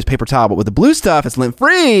that when I use paper towel. But with the blue stuff, it's lint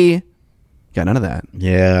free. Got none of that.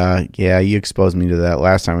 Yeah. You exposed me to that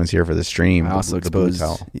last time I was here for the stream. I also the blue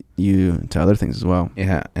exposed towel. you to other things as well.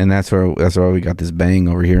 Yeah, and that's why we got this Bang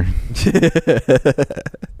over here.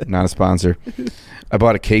 Not a sponsor. I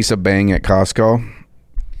bought a case of Bang at Costco.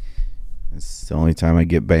 It's the only time I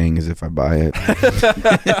get Bang is if I buy it.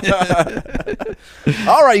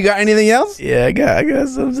 All right, you got anything else? Yeah, I got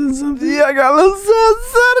something. Yeah, I got a little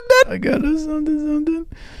something. I got a something.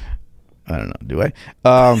 I don't know. Do I?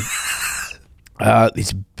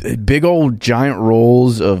 These big old giant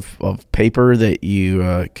rolls of paper that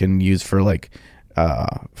you can use for like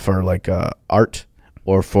art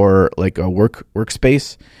or for like a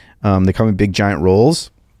workspace. They come in big giant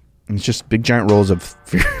rolls. It's just big giant rolls of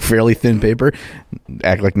fairly thin paper.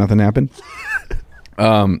 Act like nothing happened.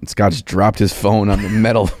 Scott just dropped his phone on the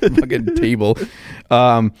metal fucking table.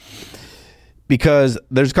 Because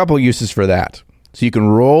there's a couple of uses for that. So you can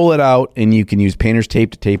roll it out and you can use painter's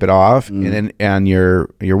tape to tape it off and then on your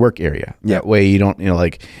work area. Yeah. That way you don't,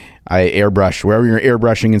 like I airbrush wherever you're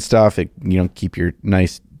airbrushing and stuff, keep your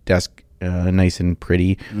nice desk nice and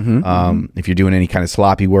pretty. If you're doing any kind of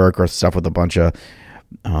sloppy work or stuff with a bunch of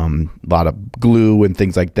lot of glue and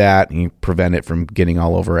things like that, and you prevent it from getting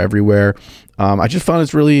all over everywhere. I just found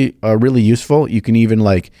it's really useful. You can even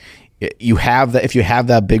if you have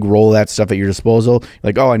that big roll of that stuff at your disposal,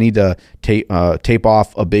 like, oh, I need to tape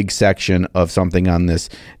off a big section of something on this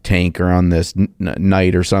tank or on this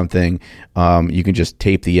night or something. You can just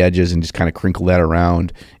tape the edges and just kind of crinkle that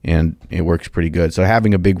around, and it works pretty good. So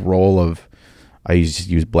having a big roll of, I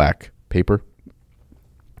use black paper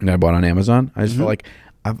that I bought on Amazon. I just feel like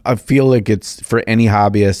I feel like it's for any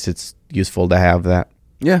hobbyist, it's useful to have that.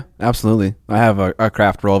 Yeah, absolutely. I have a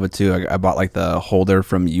craft roll of it too. I bought like the holder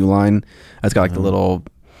from Uline. It's got like the little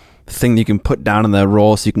thing that you can put down in the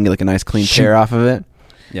roll so you can get like a nice clean tear off of it.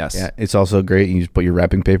 Yes. Yeah, it's also great. You just put your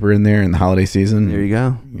wrapping paper in there in the holiday season. There you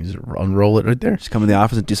go. You just unroll it right there. Just come to the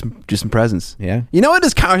office and do some presents. Yeah. You know what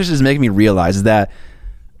this conversation is making me realize is that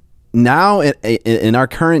now in our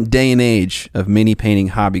current day and age of mini painting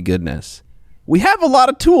hobby goodness, we have a lot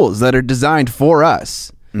of tools that are designed for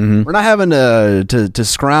us. We're not having to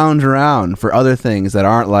scrounge around for other things that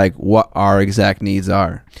aren't like what our exact needs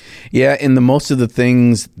are. Yeah, and most of the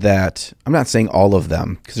things that, I'm not saying all of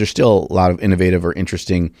them, because there's still a lot of innovative or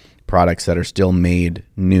interesting products that are still made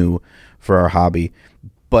new for our hobby,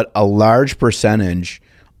 but a large percentage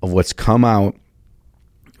of what's come out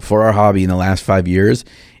for our hobby in the last 5 years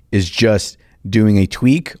is just doing a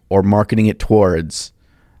tweak or marketing it towards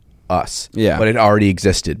us. Yeah. But it already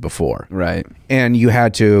existed before. Right. And you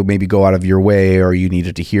had to maybe go out of your way, or you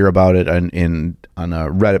needed to hear about it on a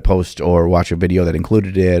Reddit post or watch a video that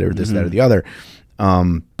included it, or this, that, or the other.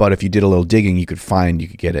 But if you did a little digging, you could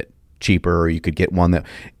get it cheaper, or you could get one that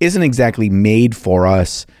isn't exactly made for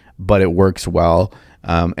us, but it works well.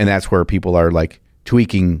 And that's where people are like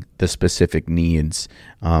tweaking the specific needs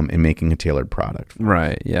and making a tailored product.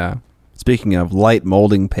 Right. Yeah. Speaking of, light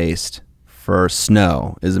molding paste for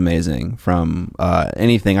snow is amazing. From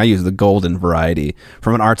anything, I use the golden variety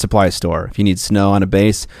from an art supply store. If you need snow on a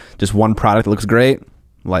base, just one product that looks great,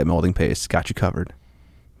 light molding paste, got you covered.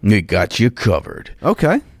 It got you covered.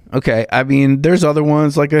 Okay. I mean, there's other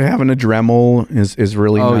ones like having a Dremel is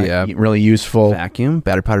really really useful. Vacuum,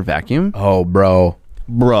 batter powder vacuum. Oh, bro,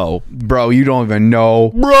 you don't even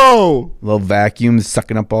know, little vacuums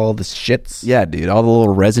sucking up all the shits. Yeah, dude, all the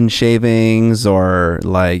little resin shavings or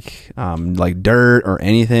like dirt or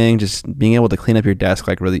anything, just being able to clean up your desk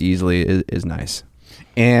like really easily is nice.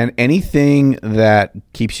 And anything that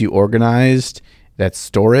keeps you organized, that's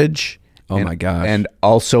storage. Oh my gosh. And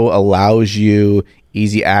also allows you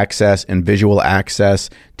easy access and visual access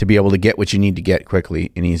to be able to get what you need to get quickly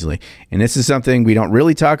and easily. And this is something we don't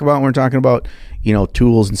really talk about when we're talking about,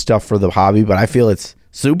 tools and stuff for the hobby, but I feel it's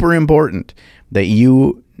super important that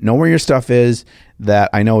you know where your stuff is, that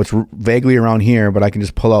I know it's vaguely around here, but I can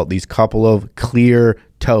just pull out these couple of clear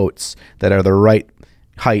totes that are the right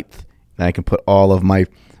height, and I can put all of my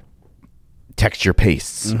texture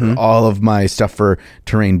pastes, all of my stuff for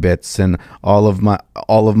terrain bits, and all of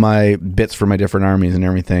my bits for my different armies and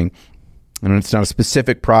everything. And it's not a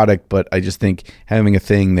specific product, but I just think having a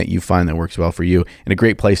thing that you find that works well for you, and a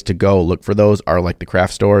great place to go look for those are like the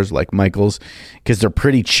craft stores like Michael's, because they're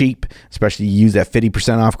pretty cheap, especially you use that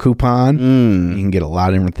 50% off coupon. You can get a lot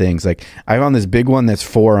of different things. Like I found this big one that's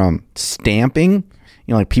for stamping,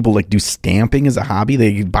 like people like do stamping as a hobby.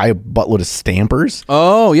 They buy a buttload of stampers.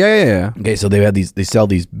 Oh, yeah. Okay, so they sell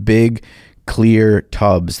these big clear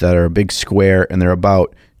tubs that are a big square, and they're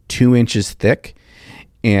about 2 inches thick,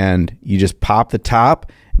 and you just pop the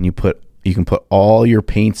top, and you can put all your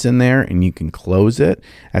paints in there, and you can close it.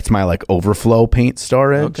 That's my like overflow paint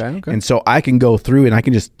storage. Okay. And so I can go through and I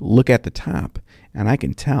can just look at the top, and I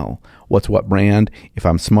can tell what's what brand. If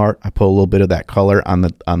I'm smart, I put a little bit of that color on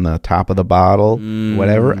the top of the bottle,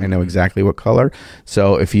 whatever. I know exactly what color.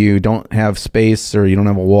 So if you don't have space or you don't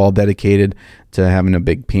have a wall dedicated to having a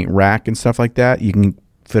big paint rack and stuff like that, you can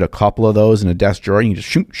fit a couple of those in a desk drawer. And you just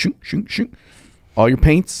shoot all your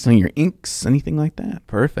paints and your inks, anything like that.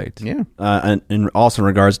 Perfect. Yeah. And also in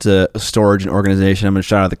regards to storage and organization, I'm going to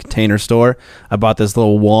shout out the Container Store. I bought this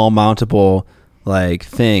little wall mountable like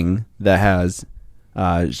thing that has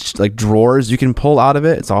like drawers you can pull out of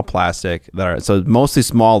it. It's all plastic so mostly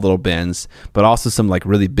small little bins, but also some like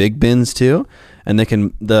really big bins too. And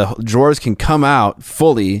the drawers can come out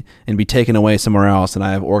fully and be taken away somewhere else. And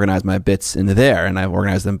I have organized my bits into there, and I've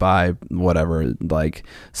organized them by whatever, like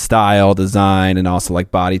style, design, and also like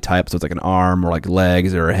body type. So it's like an arm or like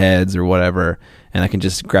legs or heads or whatever. And I can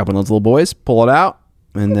just grab one of those little boys, pull it out,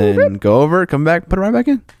 and then go over, come back, put it right back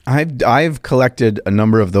in. I've collected a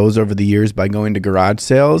number of those over the years by going to garage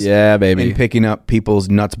sales. Yeah, baby. And picking up people's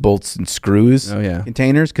nuts, bolts, and screws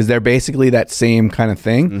containers, because they're basically that same kind of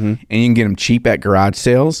thing. And you can get them cheap at garage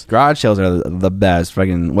sales. Garage sales are the best.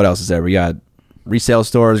 Fucking, what else is there? We got resale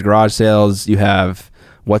stores, garage sales. You have,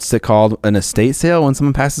 what's it called? An estate sale when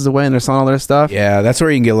someone passes away and they're selling all their stuff. Yeah, that's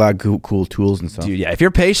where you can get a lot of cool tools and stuff. Dude, yeah. If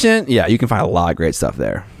you're patient, you can find a lot of great stuff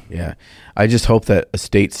there. Yeah. I just hope that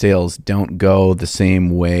estate sales don't go the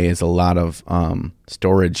same way as a lot of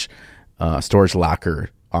storage locker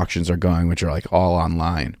auctions are going, which are like all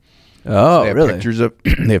online. Oh, they have really?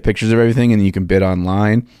 They have pictures of everything, and you can bid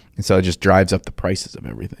online, and so it just drives up the prices of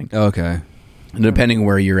everything. Okay. And depending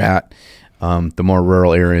where you're at, the more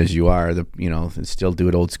rural areas you are, still do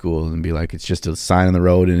it old school and be like, it's just a sign on the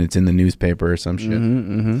road and it's in the newspaper or some shit.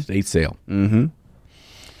 Estate sale.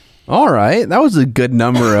 All right, that was a good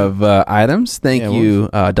number of items. Thank you,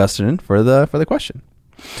 Dustin, for the question.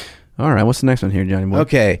 All right, what's the next one here, Johnny boy?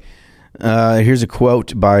 Okay, here's a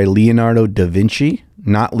quote by Leonardo da Vinci,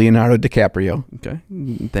 not Leonardo DiCaprio. Okay,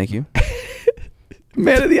 thank you.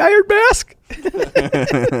 Man of the Iron Mask.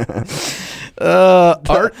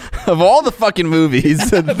 Art of all the fucking movies,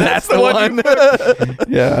 that's the one.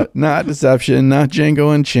 Yeah, not Deception, not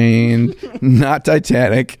Django Unchained, not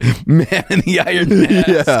Titanic. Man in the Iron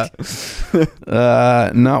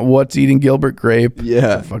Mask. Not What's Eating Gilbert Grape. Yeah,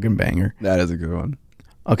 that's a fucking banger. That is a good one.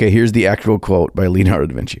 Okay, here's the actual quote by Leonardo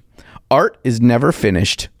da Vinci. Art is never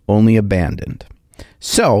finished, only abandoned.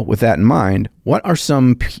 So, with that in mind, what are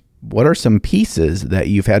some pieces that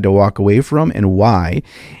you've had to walk away from, and why?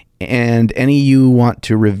 And any you want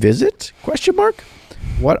to revisit? ?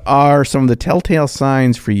 What are some of the telltale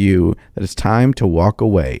signs for you that it's time to walk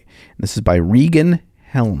away? And this is by Regan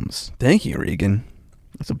Helms. Thank you, Regan.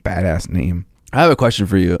 That's a badass name. I have a question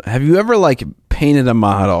for you. Have you ever painted a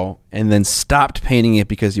model and then stopped painting it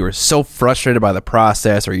because you were so frustrated by the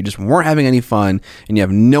process, or you just weren't having any fun and you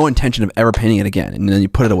have no intention of ever painting it again, and then you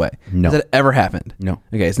put it away? No. Has that ever happened? No.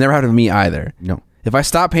 Okay, it's never happened to me either. No. If I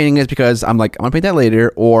stop painting it, it's because I'm like, I'm going to paint that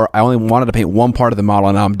later, or I only wanted to paint one part of the model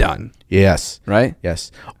and now I'm done. Yes. Right?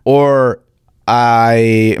 Yes. Or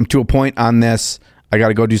I am to a point on this, I got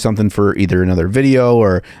to go do something for either another video,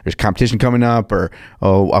 or there's competition coming up, or,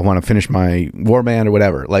 I want to finish my warband or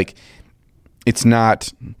whatever. It's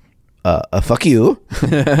not a fuck you.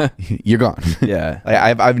 You're gone. Yeah.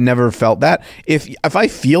 I've never felt that. If I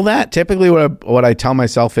feel that, typically what I tell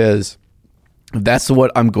myself is, if that's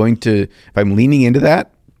what I'm going to, if I'm leaning into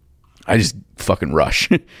that, I just fucking rush.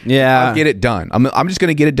 Yeah. I'll get it done. I'm just going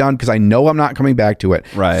to get it done because I know I'm not coming back to it.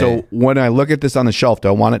 Right. So when I look at this on the shelf, do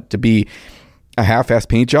I want it to be a half-ass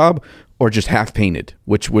paint job or just half painted,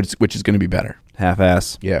 which is going to be better?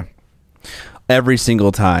 Half-ass. Yeah. Every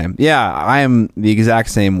single time. Yeah, I am the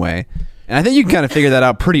exact same way. And I think you can kind of figure that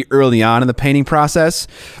out pretty early on in the painting process,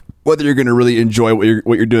 whether you're going to really enjoy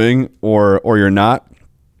what you're doing or you're not.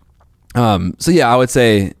 So yeah, I would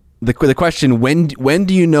say the question, when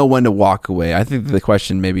do you know when to walk away? I think the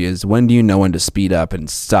question maybe is, when do you know when to speed up and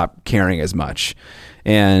stop caring as much?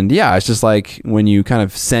 And yeah, it's just like when you kind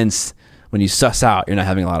of sense, when you suss out you're not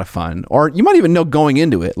having a lot of fun, or you might even know going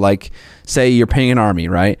into it. Like, say you're painting an army,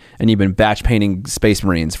 right? And you've been batch painting Space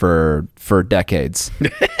Marines for decades,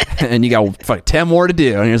 and you got like 10 more to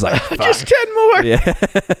do, and you're just like, fuck. Just 10 more. Yeah,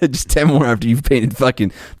 just 10 more after you've painted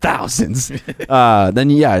fucking thousands. Then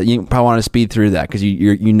yeah, you probably want to speed through that because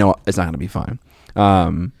you know it's not going to be fun.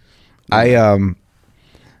 I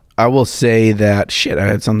will say that shit. I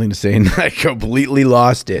had something to say and I completely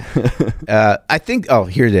lost it. I think. Oh,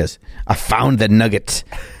 here it is. I found the nugget.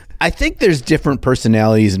 I think there's different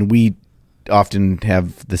personalities, and we often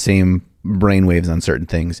have the same brainwaves on certain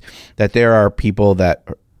things. That there are people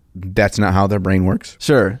that's not how their brain works.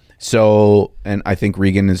 Sure. So, and I think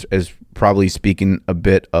Regan is probably speaking a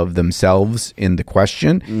bit of themselves in the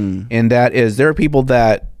question, and that is there are people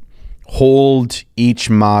that hold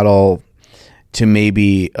each model to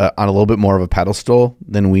maybe on a little bit more of a pedestal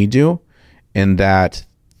than we do, and that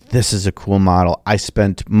this is a cool model. I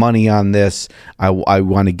spent money on this. I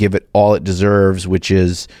want to give it all it deserves, which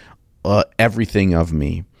is everything of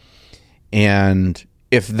me. And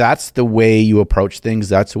if that's the way you approach things,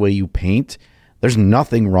 that's the way you paint, there's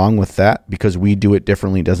nothing wrong with that, because we do it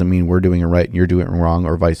differently. It doesn't mean we're doing it right and you're doing it wrong,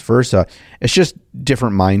 or vice versa. It's just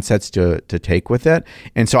different mindsets to take with it.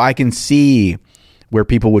 And so I can see where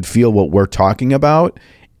people would feel what we're talking about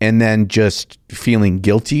and then just feeling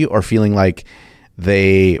guilty or feeling like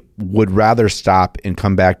they would rather stop and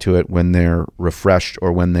come back to it when they're refreshed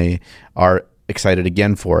or when they are excited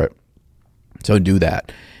again for it. So do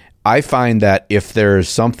that. I find that if there's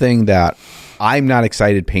something that I'm not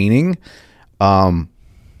excited painting, I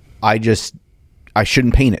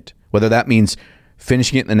shouldn't paint it, whether that means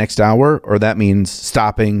finishing it in the next hour or that means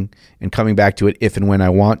stopping and coming back to it if and when I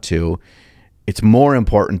want to. It's more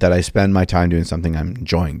important that I spend my time doing something I'm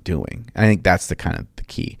enjoying doing. I think that's the kind of the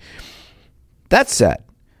key. That said,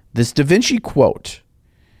 this Da Vinci quote,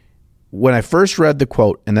 when I first read the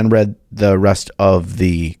quote and then read the rest of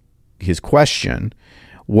his question,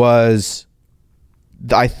 was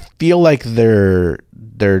I feel like they're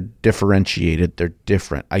differentiated. They're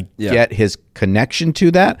different. I get his connection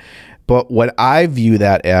to that, but what I view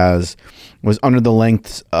that as was under the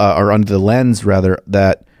lens rather,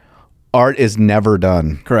 that art is never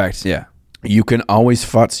done. Correct. Yeah. You can always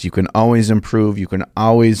futz, you can always improve, you can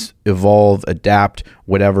always evolve, adapt,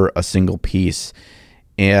 whatever, a single piece.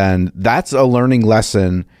 And that's a learning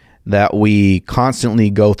lesson that we constantly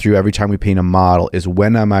go through every time we paint a model, is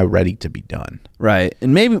when am I ready to be done? Right.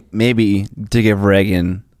 And maybe to give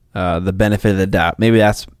Reagan the benefit of the doubt, maybe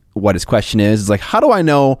that's what his question is. It's like, how do I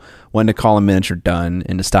know when to call a miniature done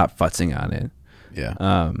and to stop futzing on it?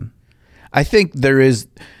 Yeah. I think there is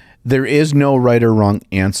no right or wrong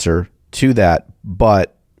answer to that,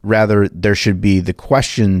 but rather there should be the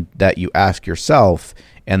question that you ask yourself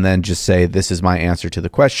and then just say, this is my answer to the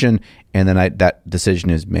question, and then that decision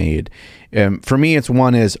is made. For me, it's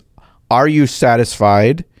one is, are you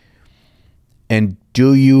satisfied, and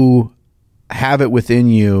do you have it within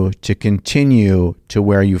you to continue to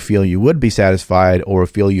where you feel you would be satisfied or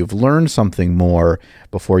feel you've learned something more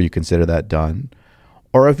before you consider that done?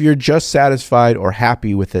 Or if you're just satisfied or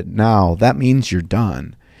happy with it now, that means you're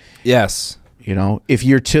done. Yes. You know, if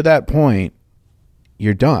you're to that point,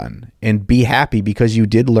 you're done. And be happy because you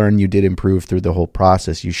did learn, you did improve through the whole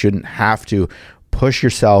process. You shouldn't have to push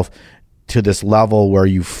yourself to this level where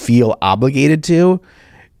you feel obligated to,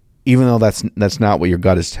 even though that's not what your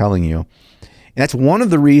gut is telling you. And that's one of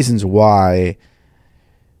the reasons why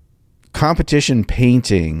competition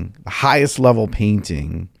painting, the highest level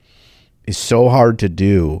painting, is so hard to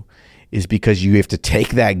do, is because you have to take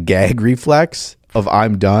that gag reflex of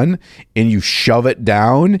I'm done and you shove it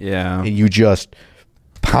down, and you just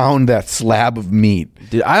pound that slab of meat.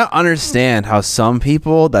 Dude, I don't understand how some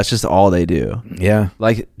people, that's just all they do. Yeah.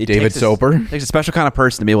 Like David Soper. It takes a special kind of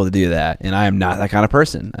person to be able to do that, and I am not that kind of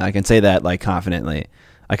person. I can say that like confidently.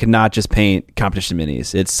 I could not just paint competition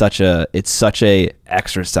minis. It's such a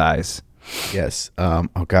exercise. Yes. Oh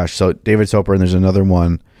gosh. So David Soper, and there's another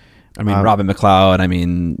one. I mean, Robin McLeod. I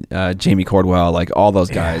mean, Jamie Cordwell. Like all those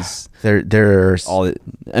guys. There's all.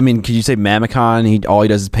 I mean, could you say Mamicon? All he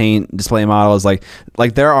does is paint display models. Like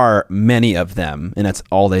there are many of them, and that's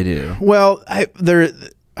all they do. Well, I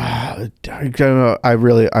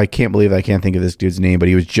can't believe I can't think of this dude's name, but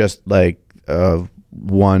he was just like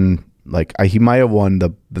won. Like he might have won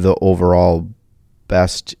the overall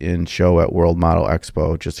best in show at World Model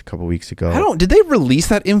Expo just a couple weeks ago. Did they release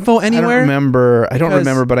that info anywhere? I don't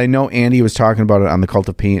remember, but I know Andy was talking about it on the Cult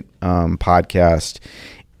of Paint podcast.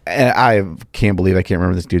 And I can't believe I can't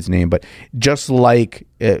remember this dude's name, but just like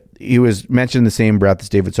he was mentioned in the same breath as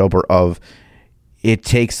David Soper of, it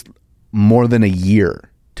takes more than a year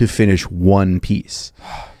to finish one piece.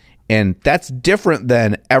 And that's different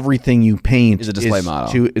than everything you paint is a display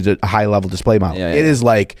model. Is a high level display model. Yeah. It is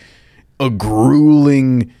like a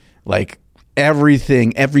grueling, like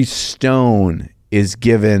everything, every stone is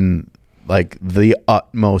given like the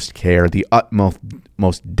utmost care, the utmost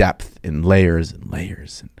depth in layers and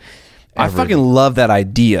layers. I fucking love that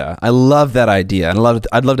idea. I love that idea. And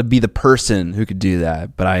I'd love to be the person who could do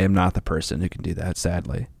that, but I am not the person who can do that,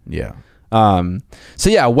 sadly. Yeah. So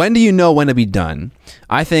yeah, when do you know when to be done?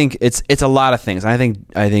 I think it's a lot of things. I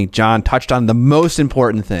think John touched on the most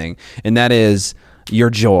important thing, and that is your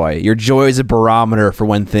joy. Your joy is a barometer for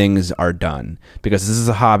when things are done, because this is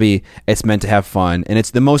a hobby. It's meant to have fun, and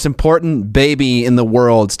it's the most important baby in the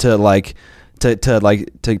world to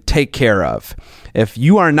take care of. If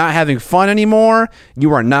you are not having fun anymore,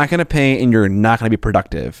 you are not going to paint, and you're not going to be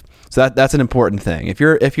productive. So that's an important thing. If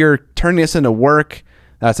you're turning this into work,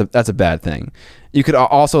 that's a bad thing. You could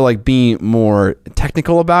also like be more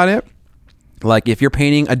technical about it. Like if you're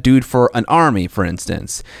painting a dude for an army, for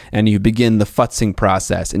instance, and you begin the futzing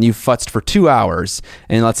process, and you futzed for 2 hours,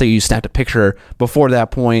 and let's say you snapped a picture before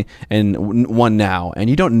that point and one now,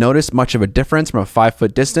 and you don't notice much of a difference from a 5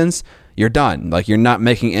 foot distance, you're done. Like you're not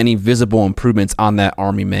making any visible improvements on that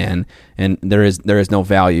army man, and there is no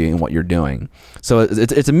value in what you're doing. So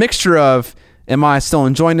it's a mixture of, am I still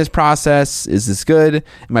enjoying this process? Is this good?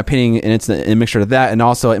 Am I painting, and it's a mixture of that, and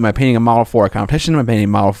also, am I painting a model for a competition? Am I painting a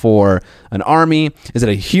model for an army? Is it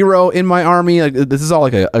a hero in my army? Like this is all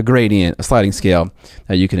like a gradient, a sliding scale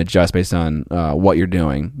that you can adjust based on what you're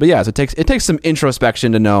doing. But yeah, so it takes some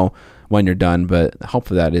introspection to know when you're done, but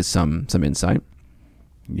hopefully that is some insight.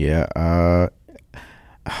 Yeah.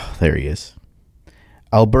 There he is.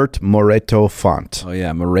 Albert Moreto Font. Oh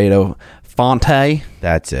yeah, Moreto Fonte.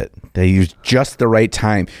 That's it. They used just the right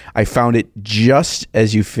time. I found it just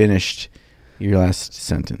as you finished your last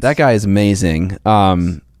sentence. That guy is amazing.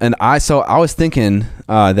 And I was thinking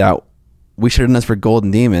that we should have done this for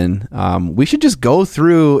Golden Demon. We should just go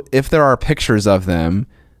through, if there are pictures of them,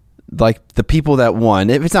 like the people that won.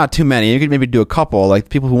 If it's not too many, you could maybe do a couple, like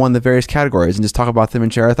people who won the various categories, and just talk about them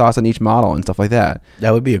and share our thoughts on each model and stuff like that.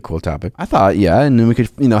 That would be a cool topic. I thought, yeah, and then we could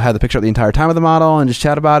have the picture up the entire time of the model and just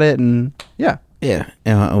chat about it, and yeah. Yeah,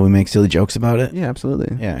 we make silly jokes about it. Yeah,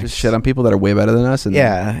 absolutely. Yeah, just shit on people that are way better than us, and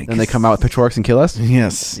yeah, then they come out with pitchforks and kill us.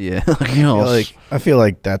 Yes. Yeah. I feel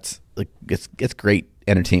like that's like it's great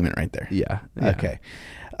entertainment right there. Yeah. Okay.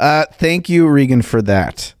 Thank you, Regan, for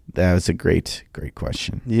that. That was a great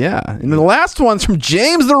question. Yeah, and the last one's from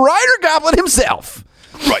James the Rider Goblin himself.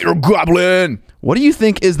 Rider Goblin. What do you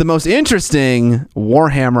think is the most interesting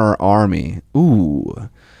Warhammer army? Ooh.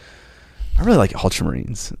 I really like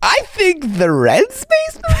Ultramarines. I think the Red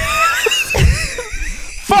Space Marines.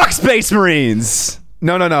 Fuck Space Marines.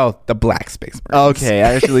 No. The Black Space Marines. Okay,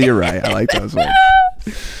 actually, you're right. I like those ones.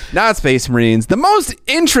 Not Space Marines. The most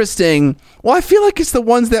interesting, well, I feel like it's the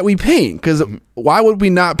ones that we paint, because why would we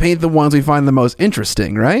not paint the ones we find the most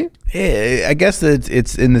interesting, right? I guess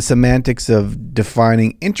it's in the semantics of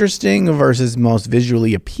defining interesting versus most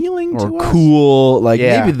visually appealing or to us. Cool. Like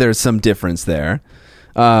maybe there's some difference there.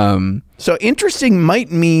 So interesting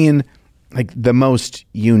might mean like the most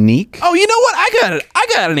unique. Oh, you know what? I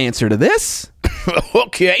got an answer to this.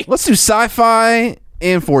 Okay. Let's do sci-fi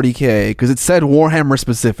and 40K, because it said Warhammer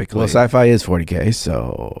specifically. Well, sci-fi is 40K,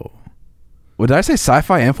 so... What, did I say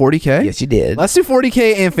sci-fi and 40K? Yes, you did. Let's do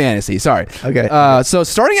 40K and fantasy. Sorry. Okay. So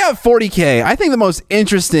starting out 40K, I think the most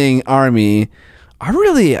interesting army,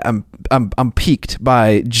 I'm piqued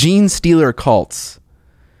by Gene Stealer cults.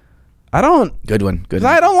 Good one.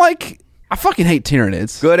 I fucking hate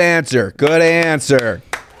Tyranids. Good answer.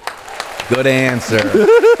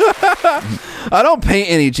 I don't paint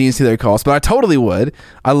any Gene Stealer cults, but I totally would.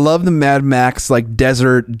 I love the Mad Max like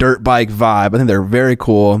desert dirt bike vibe. I think they're very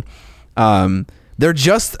cool. They're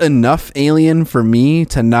just enough Alien for me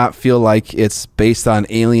to not feel like it's based on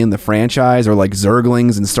Alien the franchise or like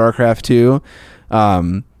Zerglings and StarCraft 2.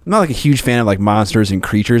 I'm not like a huge fan of like monsters and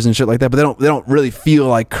creatures and shit like that, but they don't really feel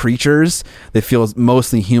like creatures. They feel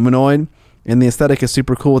mostly humanoid. And the aesthetic is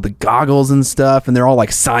super cool with the goggles and stuff, and they're all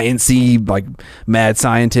like science-y, like mad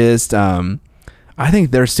scientists. I think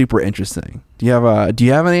they're super interesting. Do you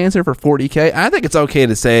have an answer for 40K? I think it's okay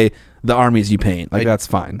to say the armies you paint. Like that's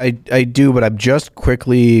fine. I do, but I'm just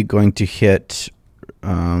quickly going to hit.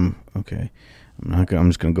 Okay, I'm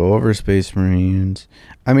just going to go over Space Marines.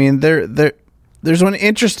 I mean, there's one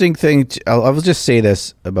interesting thing. I'll just say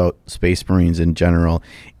this about Space Marines in general.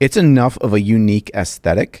 It's enough of a unique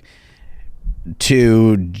aesthetic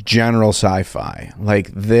to general sci-fi.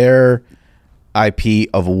 Like their IP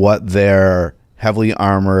of what their heavily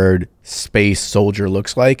armored space soldier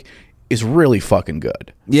looks like is really fucking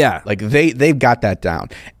good. Yeah. Like they've got that down.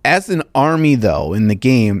 As an army though, in the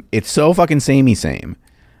game, it's so fucking samey same.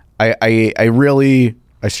 I really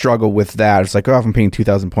struggle with that. It's like, oh, if I'm paying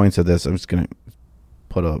 2,000 points of this, I'm just gonna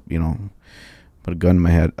put a gun in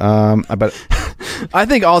my head. I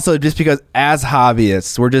think also just because as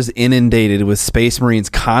hobbyists, we're just inundated with Space Marines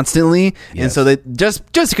constantly, and so they just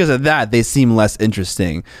because of that, they seem less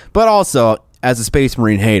interesting. But also, as a Space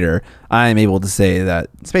Marine hater, I am able to say that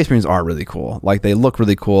Space Marines are really cool. Like, they look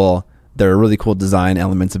really cool. There are really cool design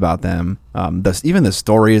elements about them. Even the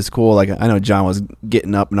story is cool. Like, I know John was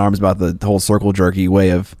getting up in arms about the whole circle jerky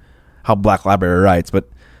way of how Black Library writes, but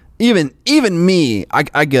even me,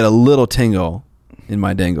 I get a little tingle in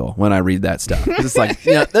my dingle when I read that stuff. It's like,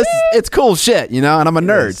 it's cool shit, and I'm a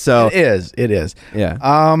nerd. So it is. Yeah.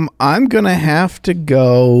 I'm gonna have to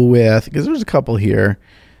go with, because there's a couple here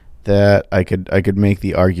that I could make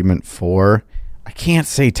the argument for. I can't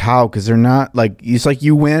say Tau because they're not like, it's like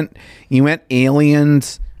you went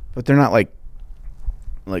aliens, but they're not like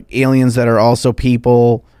aliens that are also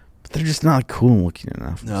people, but they're just not cool looking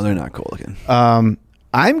enough. No, they're not cool looking.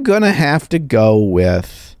 I'm gonna have to go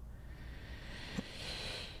with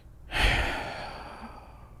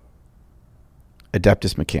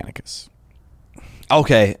Adeptus Mechanicus.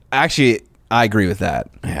 Okay, actually, I agree with that.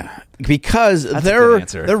 Yeah, because That's a good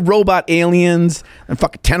answer. they're robot aliens and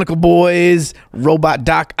fucking tentacle boys, robot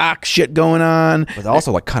Doc Ock shit going on. But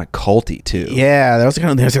also like kind of culty too. Yeah, there's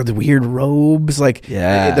like the weird robes. Like,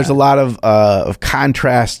 Yeah. there's a lot of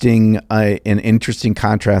contrasting and interesting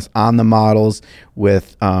contrast on the models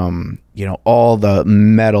with all the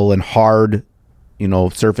metal and hard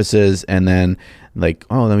surfaces, and then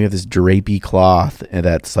then we have this drapey cloth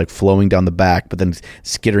that's like flowing down the back, but then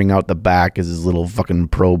skittering out the back is this little fucking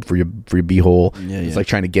probe for your beehole. It's like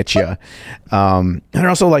trying to get you. And they're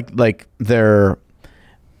also like they're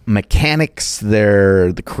mechanics,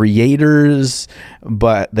 they're the creators,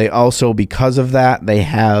 but they also, because of that, they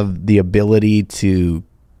have the ability to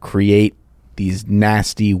create these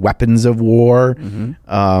nasty weapons of war.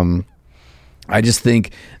 I just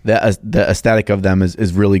think that the aesthetic of them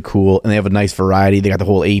is really cool, and they have a nice variety. They got the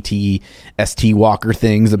whole ST walker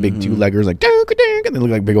things, the big two-leggers, like and they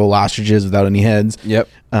look like big old ostriches without any heads. Yep.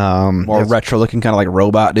 More retro looking, kind of like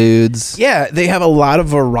robot dudes. Yeah, they have a lot of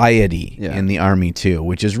variety in the army too,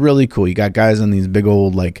 which is really cool. You got guys on these big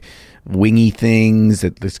old like wingy things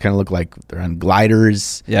that just kind of look like they're on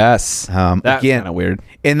gliders. Yes. That's Again, kind of weird.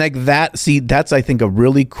 And like that, that's, I think, a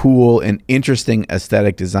really cool and interesting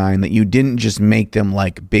aesthetic design, that you didn't just make them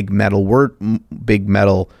like big metal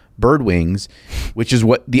bird wings, which is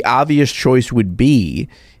what the obvious choice would be,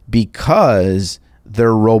 because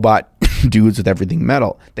they're robot dudes with everything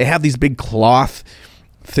metal. They have these big cloth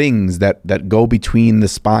things that go between the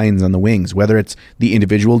spines on the wings, whether it's the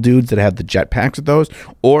individual dudes that have the jetpacks with those,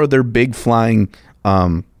 or they're big flying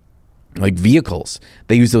like vehicles.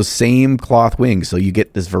 They use those same cloth wings, so you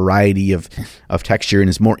get this variety of texture, and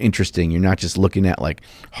it's more interesting. You're not just looking at like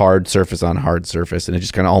hard surface on hard surface, and it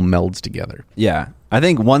just kind of all melds together. Yeah. I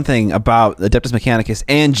think one thing about Adeptus Mechanicus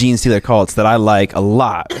and Gene Stealer cults that I like a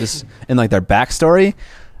lot, just in like their backstory,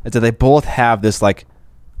 is that they both have this like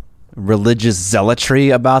religious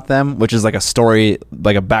zealotry about them, which is like a story,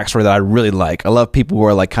 like a backstory that I really like. I love people who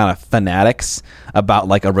are like kind of fanatics about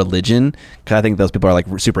like a religion, because I think those people are like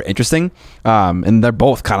super interesting, and they're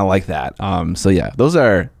both kind of like that. So yeah,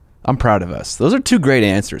 I'm proud of us. Those are two great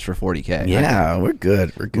answers for 40K. Yeah, we're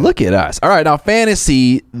good. Look at us. All right, now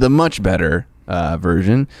fantasy, the much better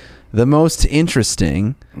version, the most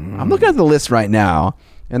interesting. I'm looking at the list right now,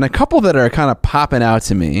 and a couple that are kind of popping out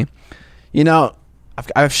to me.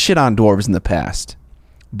 I've shit on dwarves in the past,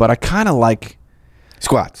 but I kind of like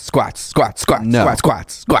squats. No.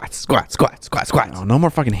 Squats. Oh, no more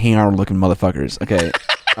fucking hammer looking motherfuckers. Okay.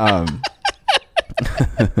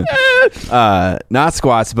 Not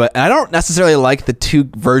squats, but I don't necessarily like the two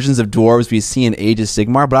versions of dwarves we see in Age of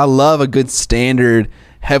Sigmar, but I love a good standard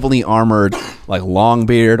heavily armored like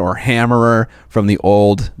Longbeard or Hammerer from the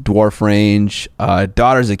old dwarf range.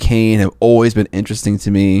 Daughters of Cain have always been interesting to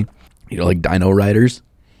me. You know, like Dino Riders?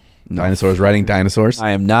 No. Dinosaurs riding dinosaurs? I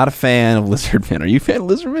am not a fan of Lizardmen. Are you a fan of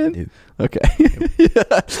Lizardmen? No. Okay.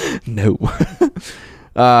 No.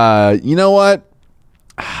 You know what?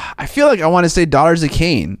 I feel like I want to say Daughters of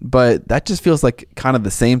Cain, but that just feels like kind of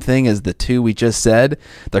the same thing as the two we just said.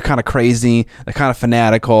 They're kind of crazy. They're kind of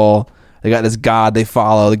fanatical. They got this god they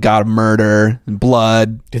follow, the god of murder and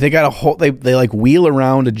blood. They got a whole. They like wheel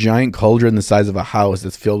around a giant cauldron the size of a house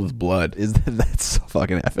that's filled with blood. That's so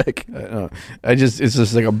fucking epic. It's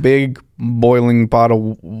just like a big boiling pot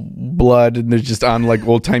of blood, and they're just on like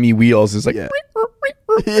old timey wheels. It's like yeah.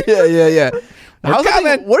 Yeah.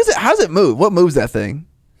 How's it move? What moves that thing?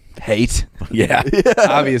 Hate. Yeah.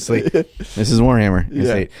 Obviously. This is Warhammer.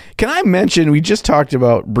 It's hate. Can I mention, we just talked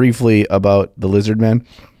about briefly about the Lizardmen.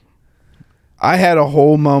 I had a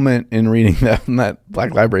whole moment in reading that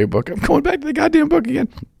Black Library book. I'm going back to the goddamn book again.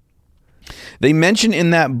 They mention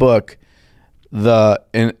in that book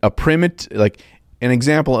in a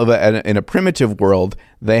example of in a primitive world,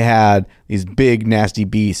 they had these big nasty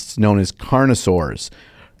beasts known as carnosaurs.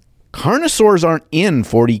 Carnosaurs aren't in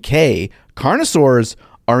 40K. Carnosaurs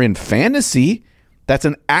are in fantasy. That's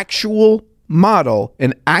an actual model,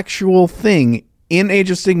 an actual thing in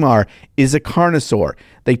Age of Sigmar is a carnosaur.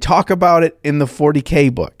 They talk about it in the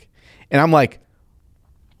 40K book. And I'm like,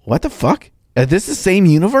 what the fuck? Is this the same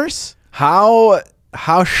universe? How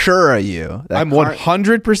sure are you? I'm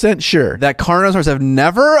 100% sure. That carnosaurs have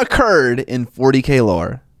never occurred in 40K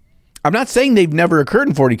lore. I'm not saying they've never occurred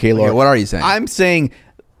in 40K lore. Okay, what are you saying? I'm saying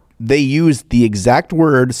they used the exact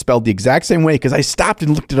word, spelled the exact same way, because I stopped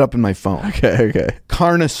and looked it up in my phone. Okay.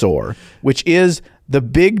 Carnosaur, which is the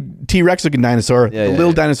big T-Rex looking dinosaur,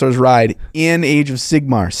 little dinosaurs ride in Age of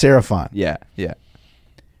Sigmar, Seraphon. Yeah.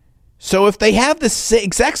 So if they have the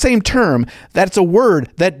exact same term, that's a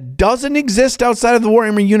word that doesn't exist outside of the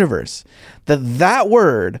Warhammer universe, that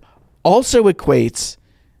word also equates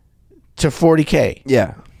to 40K.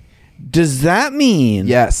 Yeah. Does that mean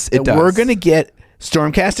Yes, it does. we're going to get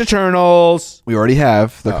Stormcast Eternals? We already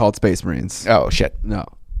have. They're called Space Marines. Oh, shit. No.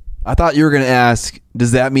 I thought you were going to ask,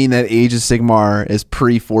 does that mean that Age of Sigmar is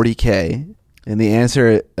pre-40K? And the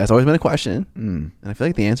answer, that's always been a question. And I feel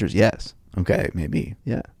like the answer is yes. Okay, maybe.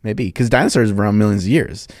 Yeah. Maybe. Because dinosaurs have been around millions of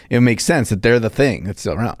years. It makes sense that they're the thing that's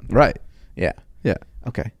still around. Right. Yeah. Yeah.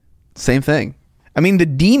 Okay. Same thing. I mean, the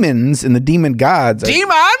demons and the demon gods.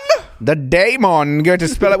 Demon! The daemon. You have to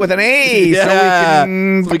spell it with an A.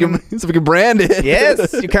 So we can brand it.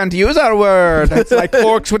 Yes, you can't use our word. That's like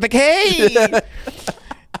forks with a K.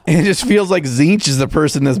 And it just feels like Zinch is the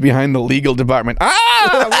person that's behind the legal department.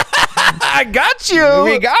 I got you.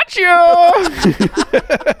 We got you.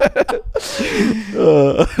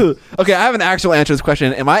 Okay, I have an actual answer to this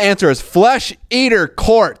question, and my answer is Flesh Eater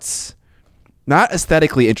Courts. Not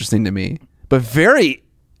aesthetically interesting to me, but very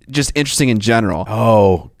just interesting in general.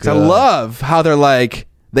 Oh, I love how they're like,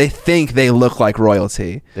 they think they look like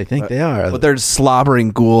royalty. They think they are. But they're just slobbering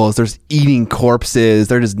ghouls. They're just eating corpses.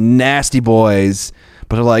 They're just nasty boys.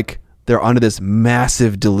 But they're like, they're under this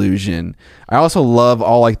massive delusion. I also love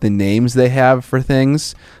all like the names they have for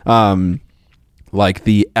things. Like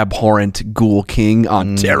the abhorrent ghoul king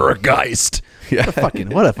on Terrorgeist. Yeah.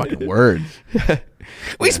 What a fucking word.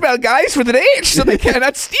 We spell guys with an H so they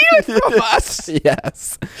cannot steal it from us.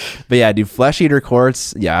 Yes. But yeah, dude, Flesh Eater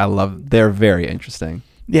Courts, yeah, I love, they're very interesting.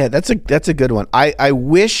 Yeah, that's a good one. I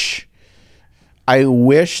wish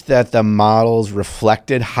that the models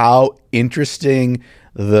reflected how interesting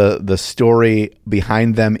the story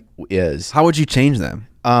behind them is. How would you change them?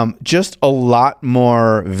 Just a lot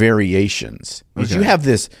more variations. Because you have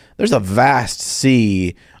there's a vast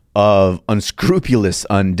sea of unscrupulous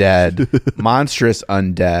undead, monstrous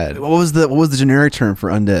undead. What was the generic term for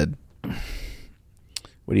undead?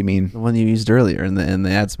 What do you mean? The one you used earlier in the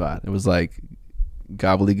ad spot. It was like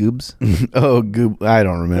gobbledygoobs. Oh, goob. I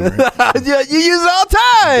don't remember. Yeah, you use it all the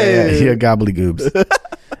time. Yeah, gobbledygoobs.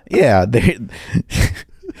 Yeah,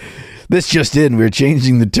 this just in. We're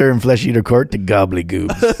changing the term Flesh Eater Court to gobbledygoobs.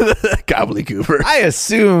 Gobbledygoober. I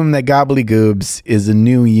assume that gobbledygoobs is a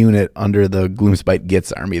new unit under the Gloomspite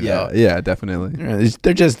Gitz army, though. Yeah, definitely.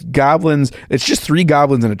 They're just goblins. It's just 3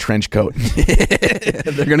 goblins in a trench coat.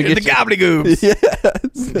 They're gonna get the gobbledygoobs.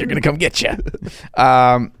 Yes. They're gonna come get you.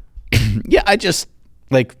 Yeah, I just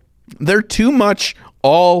like they're too much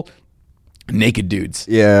all naked dudes.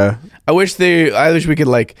 Yeah. I wish we could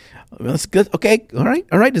like. That's good. Okay. All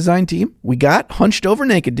right. Design team. We got hunched over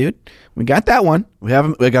naked dude. We got that one. We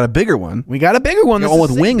got a bigger one. We got a bigger one. We got one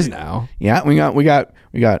with wings now. Yeah. We got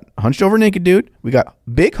hunched over naked dude. We got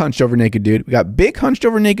big hunched over naked dude. We got big hunched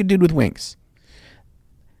over naked dude with wings.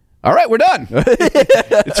 All right, we're done.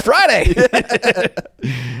 It's Friday.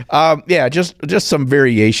 Yeah, just some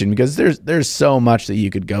variation because there's so much that you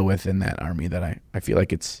could go with in that army that I feel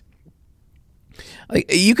like it's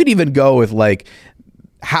like you could even go with like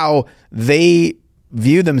how they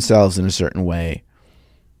view themselves in a certain way.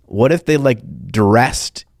 What if they like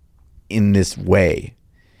dressed in this way?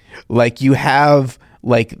 Like you have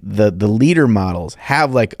like the leader models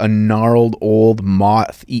have like a gnarled old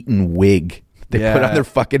moth-eaten wig they put on their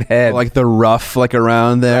fucking head. Like the ruff like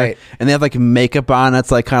around there. Right. And they have like makeup on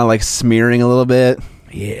that's like kind of like smearing a little bit.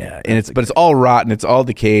 Yeah, and it's all rotten. It's all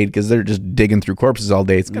decayed because they're just digging through corpses all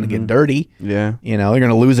day. It's gonna get dirty. Yeah, you know they're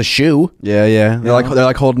gonna lose a shoe. Yeah. They're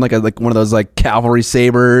like holding like one of those like cavalry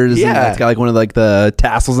sabers. Yeah, and it's got like one of like the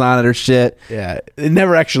tassels on it or shit. Yeah, they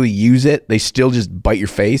never actually use it. They still just bite your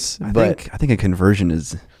face. I think a conversion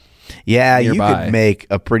is. Yeah, you nearby. could make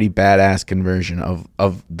a pretty badass conversion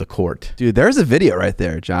of the court. Dude, there's a video right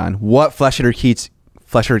there, John. What Flesh Eater Keats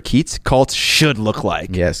cults should look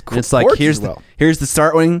like. Yes, And it's like courts here's as well. here's the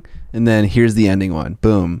start one, and then here's the ending one.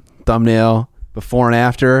 Boom, thumbnail, before and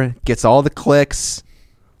after, gets all the clicks.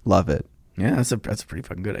 Love it. Yeah, that's a pretty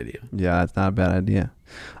fucking good idea. Yeah, that's not a bad idea.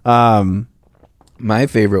 My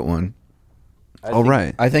favorite one.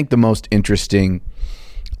 Right. I think the most interesting.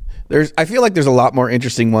 I feel like there's a lot more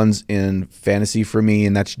interesting ones in fantasy for me,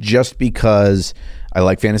 and that's just because I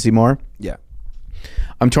like fantasy more. Yeah.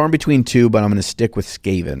 I'm torn between two, but I'm going to stick with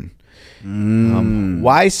Skaven.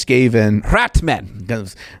 Why Skaven? Ratmen.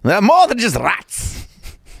 Because they're more than just rats.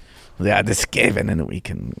 They are the Skaven, and we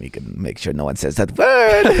can make sure no one says that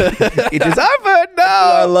word. It is our word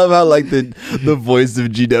I now. love how like the voice of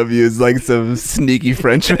GW is like some sneaky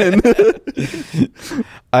Frenchman.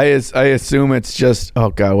 I assume it's just, oh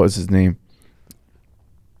God, what was his name?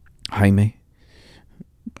 Jaime,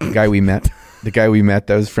 the guy we met,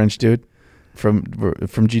 that was French dude from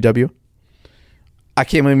GW. I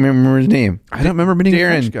can't even remember his name. I don't remember meeting a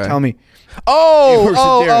Darren, French guy. tell me.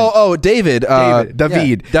 David. David.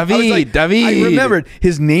 David. I was like, David. I remembered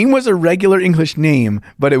his name was a regular English name,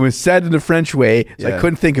 but it was said in a French way, so I Yeah.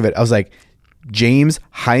 couldn't think of it. I was like, James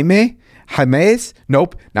Jaimes?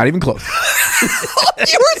 Nope, not even close.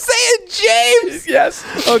 You were saying James.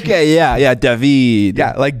 Yes. Okay, yeah, David.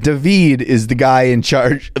 Yeah, like David is the guy in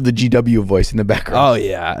charge of the GW voice in the background. Oh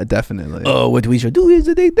yeah, definitely. Oh, what we should do is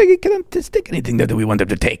they cannot take anything that we want them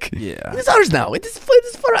to take. Yeah. It's ours now. It is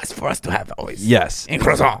for us to have always. Yes. And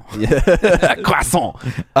croissant. Croissant.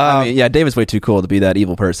 I mean, yeah, David's way too cool to be that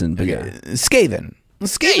evil person. But yeah. Skaven.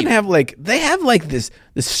 Skaven have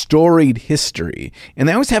this storied history, and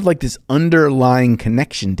they always have like this underlying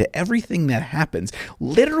connection to everything that happens,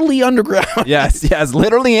 literally underground. Yes,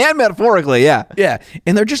 literally and metaphorically, yeah. Yeah,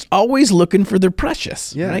 and they're just always looking for their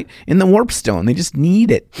precious, Yeah. right? In the warp stone, they just need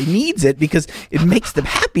it. It needs it because it makes them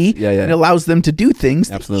happy. Yeah. And it allows them to do things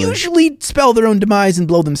Absolutely. that usually spell their own demise and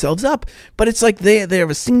blow themselves up. But it's like they have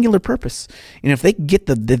a singular purpose, and if they get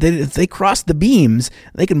if they cross the beams,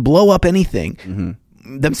 they can blow up anything,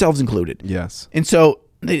 themselves included. Yes. And so,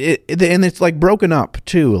 and it's like broken up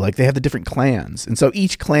too. Like they have the different clans, and so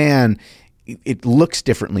each clan, it looks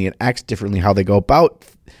differently, it acts differently, how they go about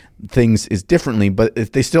things is differently, but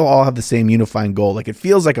they still all have the same unifying goal. Like it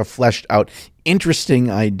feels like a fleshed out, interesting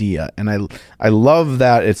idea, and I love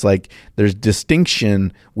that it's like there's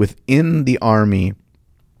distinction within the army.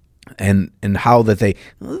 And how that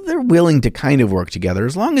they're willing to kind of work together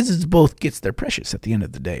as long as it's both gets their precious at the end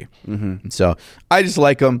of the day. And so I just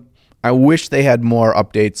like them. I wish they had more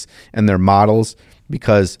updates and their models,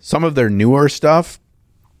 because some of their newer stuff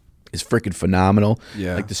is freaking phenomenal.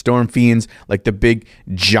 Yeah. Like the Storm Fiends, like the big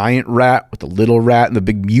giant rat with the little rat and the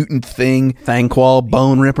big mutant thing. Thanquol,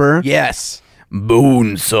 Bone Ripper. Yes.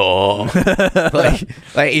 Bonesaw.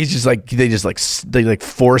 like he's just like they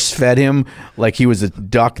force fed him like he was a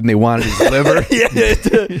duck and they wanted his liver.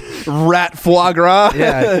 Rat foie gras.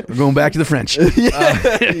 Yeah, we're going back to the French.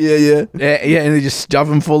 yeah. Yeah, and they just stuff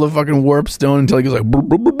him full of fucking warp stone until he goes like brr,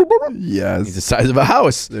 brr, brr, brr, brr. He's Yes. the size of a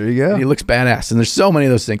house. There you go. And he looks badass, and there's so many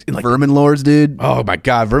of those things. And like, Vermin Lords, dude. oh my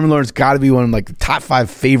god, Vermin Lord's got to be one of like the top 5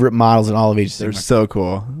 favorite models in all of Age of They're Sigmar. so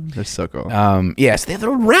cool. They're so cool. Yes, they have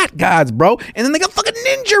their rat gods, bro, and then they got fucking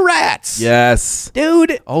ninja rats. Yes.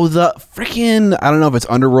 Dude. Oh, the freaking, I don't know if it's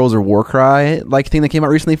Underworlds or Warcry like thing that came out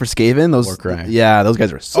recently for Skaven. Those Warcry. Yeah, those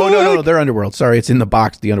guys are so Oh no, they're Underworld. Sorry, it's in the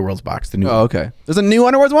box, the Underworld's box, the new Oh, okay. There's a new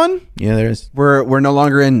Underworlds one? Yeah, there is. We're no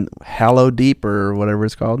longer in Hallow Deep or whatever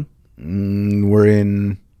it's called. We're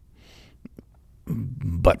in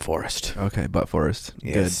Butt Forest. Okay, Butt Forest.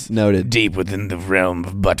 Yes. Good. Noted. Deep within the realm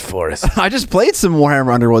of Butt Forest. I just played some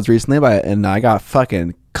Warhammer Underworlds recently, and I got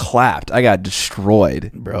fucking clapped. I got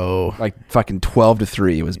destroyed. Bro. Like fucking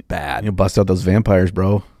 12-3. It was bad. You bust out those vampires,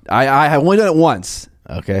 bro. I have only done it once.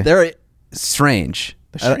 Okay. They're strange.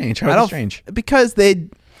 They're strange. How are they strange? Because they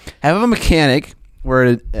have a mechanic where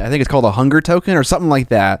I think it's called a hunger token or something like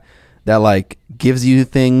that like gives you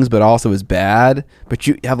things but also is bad. But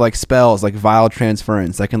you have like spells like Vile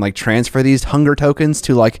Transference that can like transfer these hunger tokens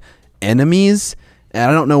to like enemies. And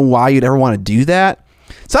I don't know why you'd ever want to do that.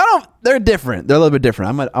 So they're different. They're a little bit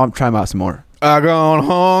different. I'm trying them out some more. I gone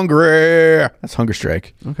hungry. That's Hunger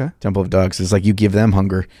Strike. Okay. Temple of Dogs. It's like you give them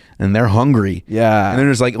hunger and they're hungry. Yeah. And then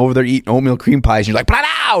there's like over there eating oatmeal cream pies and you're like,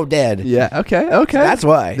 "Plow, dead." Yeah. Okay. That's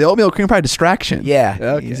why. The oatmeal cream pie distraction. Yeah.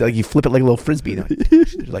 Okay. It's like you flip it like a little frisbee. You're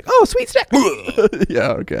like, "Oh, sweet snack."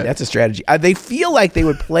 Yeah. Okay. That's a strategy. They feel like they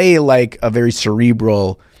would play like a very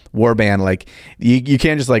cerebral warband. Like you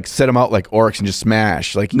can't just like set them out like orcs and just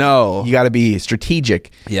smash. Like No. you got to be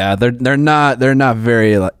strategic. Yeah, they're not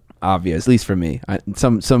very like, obvious, at least for me.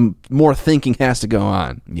 Some more thinking has to go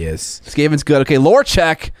on. Yes. Skaven's good. Okay, lore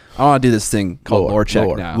check. I want to do this thing called lore check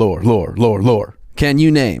now. Lore. Can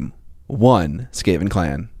you name one Skaven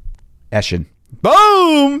clan? Eshin.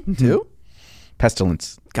 Boom. 2.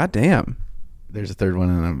 Pestilence. God damn. There's a third one,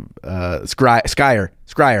 and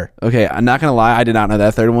Scryer. Okay, I'm not gonna lie. I did not know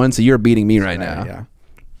that third one, so you're beating me right now. Yeah,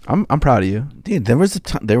 I'm proud of you. dude. There was a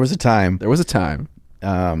time. There was a time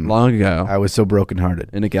long ago I was so brokenhearted.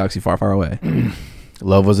 in a galaxy far, far away.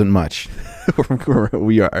 Love wasn't much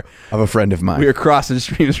we are of a friend of mine. we are crossing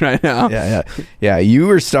streams right now. Yeah. You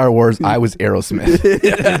were Star Wars. I was Aerosmith.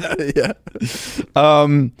 Yeah.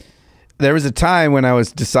 There was a time when I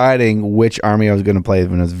was deciding which army I was going to play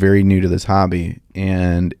when I was very new to this hobby,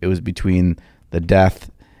 and it was between the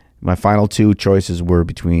Death. My final 2 choices were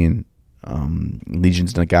between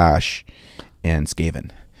Legions Nagash and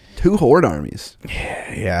Skaven. 2 horde armies.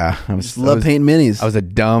 Yeah, I was Love painting minis. I was a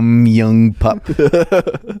dumb young pup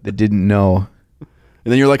that didn't know.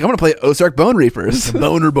 And then you're like, I'm going to play Ozark Bone Reapers.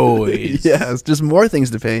 Boner Boys. Yes, just more things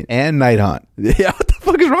to paint. And Night Haunt. Yeah, what the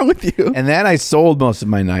fuck is wrong with you? And then I sold most of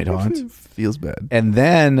my Night Haunt. Feels bad. And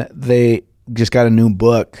then they just got a new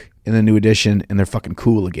book in the new edition, and they're fucking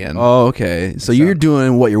cool again. Oh, okay. So you're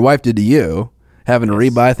doing what your wife did to you, having to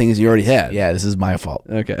rebuy things you already had. Yeah, this is my fault.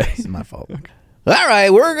 Okay. This is my fault. All right,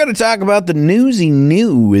 we're going to talk about the newsy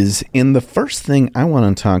news. And the first thing I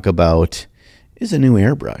want to talk about is a new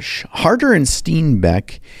airbrush. Harder and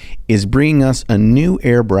Steenbeck is bringing us a new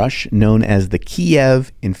airbrush known as the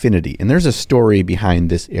Kiev Infinity. And there's a story behind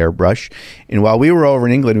this airbrush. And while we were over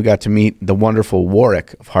in England, we got to meet the wonderful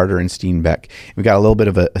Warwick of Harder and Steenbeck. We got a little bit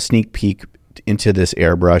of a sneak peek into this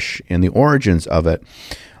airbrush and the origins of it.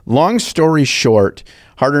 Long story short,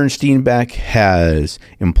 Harder and Steenbeck has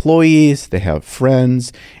employees, they have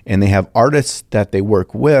friends, and they have artists that they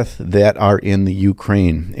work with that are in the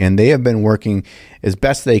Ukraine. And they have been working as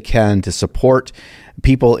best they can to support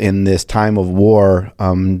people in this time of war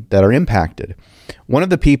that are impacted. One of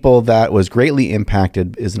the people that was greatly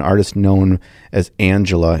impacted is an artist known as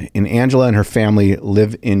Angela. And Angela and her family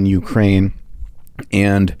live in Ukraine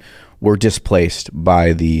and were displaced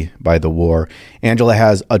by the war. Angela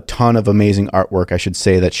has a ton of amazing artwork. I should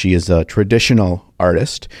say that she is a traditional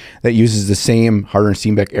artist that uses the same Harder and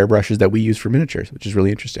Steenbeck airbrushes that we use for miniatures, which is really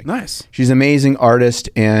interesting. Nice. She's an amazing artist,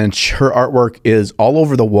 and her artwork is all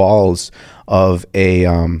over the walls of a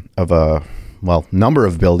number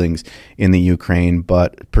of buildings in the Ukraine,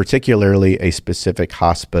 but particularly a specific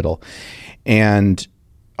hospital. And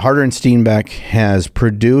Harder and Steenbeck has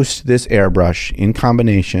produced this airbrush in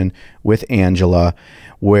combination with Angela,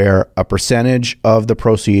 where a percentage of the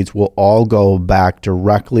proceeds will all go back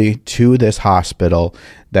directly to this hospital,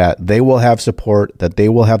 that they will have support, that they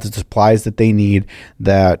will have the supplies that they need,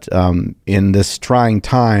 that in this trying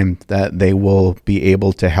time that they will be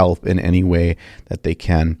able to help in any way that they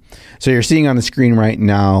can. So you're seeing on the screen right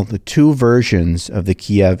now the 2 versions of the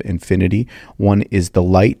Kiev Infinity. One is the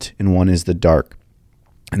light and one is the dark.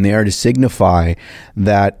 And they are to signify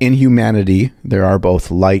that in humanity, there are both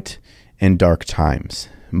light and dark times.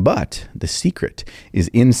 But the secret is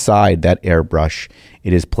inside that airbrush.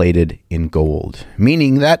 It is plated in gold,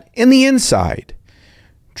 meaning that in the inside,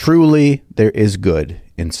 truly there is good.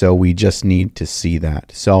 And so we just need to see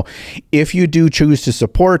that. So if you do choose to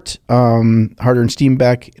support Harder and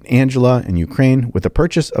Steenbeck, Angela, and Ukraine with the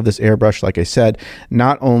purchase of this airbrush, like I said,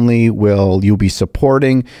 not only will you be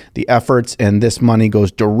supporting the efforts, and this money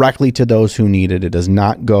goes directly to those who need it. It does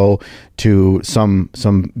not go to some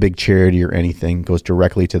big charity or anything. It goes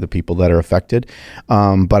directly to the people that are affected.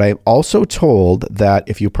 But I'm also told that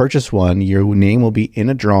if you purchase one, your name will be in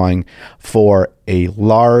a drawing for a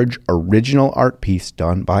large original art piece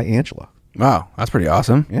done by Angela. Wow, that's pretty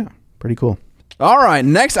awesome. Yeah, pretty cool. All right,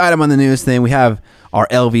 next item on the news thing, we have our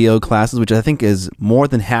LVO classes, which I think is more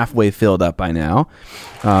than halfway filled up by now.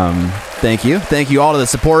 Thank you all to the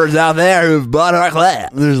supporters out there who've bought our class.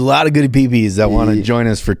 There's a lot of good peepees that want to join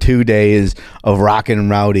us for 2 days of rockin' and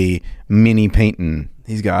rowdy mini painting.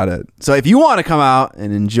 He's got it. So if you want to come out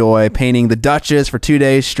and enjoy painting the Duchess for 2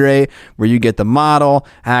 days straight, where you get the model,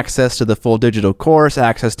 access to the full digital course,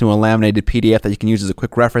 access to a laminated PDF that you can use as a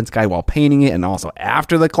quick reference guide while painting it, and also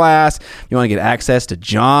after the class, you want to get access to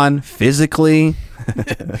John physically.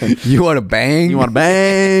 You want to bang? You want to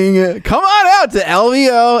bang? Come on out to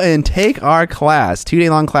LVO and take our class. 2 day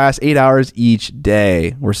long class, 8 hours each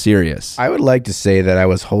day. We're serious. I would like to say that I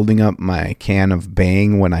was holding up my can of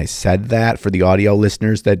Bang when I said that for the audio listeners.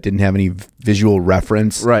 listeners that didn't have any visual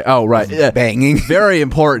reference. Right. Oh, right. Yeah. Banging. Very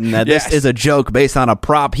important that Yes. this is a joke based on a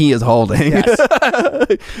prop he is holding. Yes.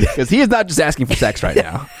 Because he is not just asking for sex right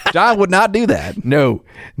now. John would not do that. No,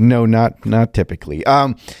 not typically.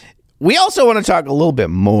 We also want to talk a little bit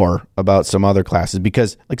more about some other classes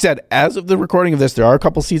because, like I said, as of the recording of this, there are a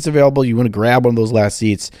couple seats available. You want to grab one of those last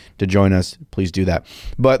seats to join us, please do that.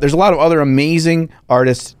 But there's a lot of other amazing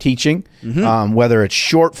artists teaching, whether it's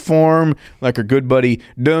short form, like our good buddy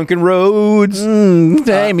Duncan Rhodes,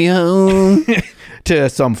 Take me home. to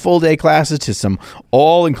some full day classes, to some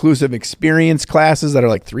all-inclusive experience classes that are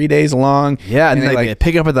like 3 days long. Yeah, and they like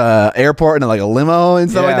pick up at the airport and like a limo and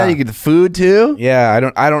stuff like Yeah. that. You get the food too.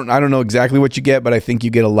 Yeah, I don't know exactly what you get, but I think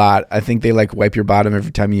you get a lot. I think they like wipe your bottom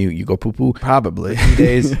every time you go poo poo. Probably.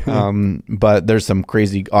 Days. But there's some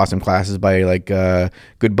crazy awesome classes by like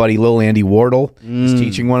good buddy Lil Andy Wardle is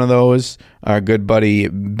teaching one of those. Our good buddy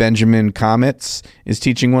Benjamin Comets is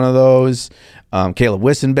teaching one of those. Caleb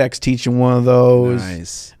Wissenbeck's teaching one of those.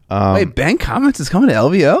 Nice. Wait, Ben Comets is coming to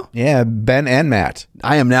LVO? Yeah, Ben and Matt.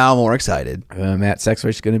 I am now more excited. Matt Sexfish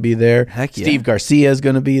is going to be there. Heck yeah. Steve Garcia is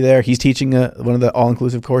going to be there. He's teaching one of the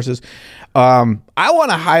all-inclusive courses. I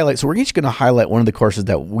want to highlight, so we're each going to highlight one of the courses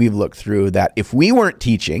that we've looked through that if we weren't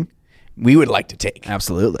teaching, we would like to take.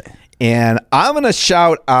 Absolutely. And I'm going to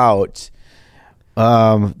shout out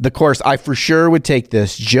the course. I for sure would take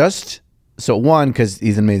this just, so one, because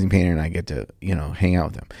he's an amazing painter and I get to, hang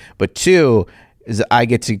out with him. But two, is I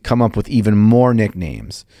get to come up with even more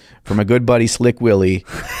nicknames from my good buddy Slick Willie,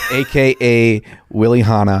 a.k.a. Willie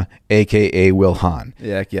Hanna, a.k.a. Will Hahn.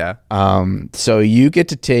 Yeah. So you get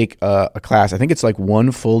to take a class, I think it's like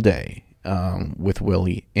one full day with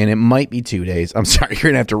Willie, and it might be 2 days. I'm sorry,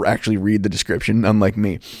 you're going to have to actually read the description, unlike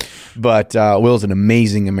me. But Will's an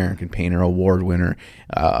amazing American painter, award winner,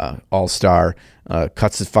 all-star,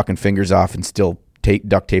 cuts his fucking fingers off and still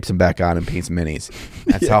duct tapes them back on and paints minis.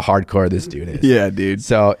 That's how hardcore this dude is. Yeah, dude.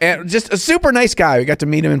 So, and just a super nice guy. We got to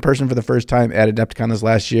meet him in person for the first time at Adepticon this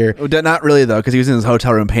last year. Oh, not really, though, because he was in his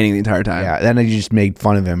hotel room painting the entire time. Yeah, then I just made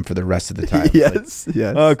fun of him for the rest of the time. Yes.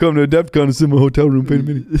 I come to Adepticon to sit in my hotel room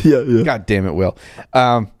painting minis. Yeah. God damn it, Will.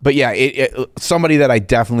 But yeah, somebody that I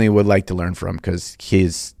definitely would like to learn from because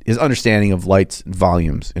his understanding of lights,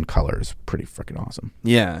 volumes, and color is pretty freaking awesome.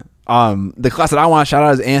 Yeah. The class that I want to shout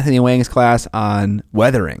out is Anthony Wang's class on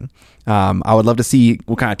weathering. I would love to see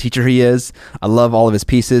what kind of teacher he is. I love all of his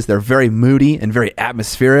pieces. They're very moody and very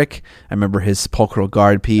atmospheric. I remember his Sepulchral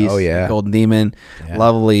Guard piece, Oh, yeah. Golden Demon. Yeah.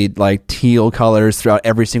 Lovely, like teal colors throughout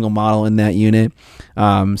every single model in that unit.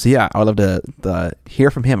 So yeah, I would love to hear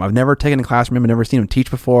from him. I've never taken a class from him. I've never seen him teach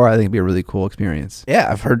before. I think it'd be a really cool experience. Yeah,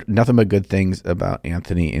 I've heard nothing but good things about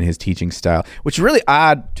Anthony and his teaching style. What's really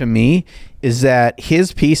odd to me is that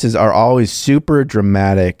his pieces are always super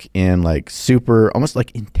dramatic and like super, almost like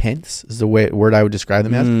intense is the word I would describe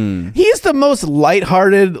them as. He's the most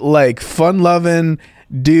lighthearted, like fun-loving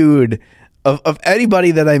dude of anybody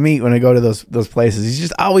that I meet when I go to those places. He's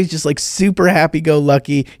just always just like super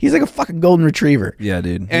happy-go-lucky. He's like a fucking golden retriever. Yeah,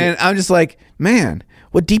 dude. And I'm just like, man,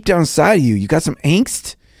 what deep down inside of you? You got some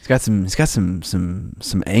angst? He's got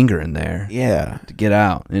some anger in there. Yeah. To get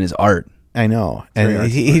out in his art. I know. very And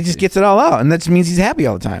he just gets it all out. And that just means he's happy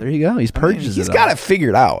all the time. There you go. He's purges He's it got all. it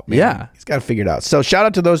figured out, man. Yeah. He's got it figured out. So shout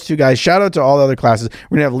out to those two guys. Shout out to all the other classes.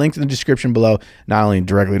 We're going to have links in the description below, not only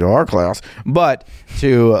directly to our class, but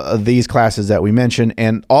to these classes that we mentioned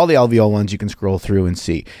and all the LVO ones you can scroll through and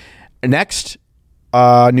see. Next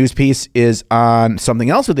news piece is on something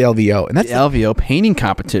else with the LVO, and that's The LVO painting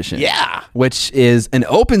competition. Yeah. Which is an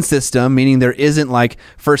open system, meaning there isn't like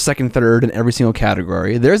first, second, third in every single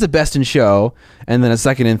category. There's a best in show and then a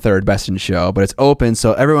second and third best in show, but it's open,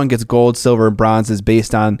 so everyone gets gold, silver, and bronzes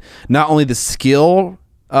based on not only the skill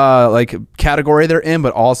like category they're in,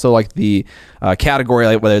 but also like the category,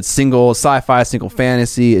 like whether it's single sci-fi, single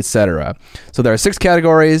fantasy, etc. So there are 6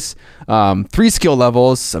 categories, 3 skill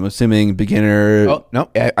levels. I'm assuming beginner. Oh, no,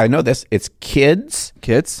 I know this. It's kids,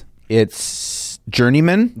 it's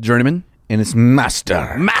journeyman, and it's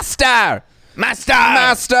master.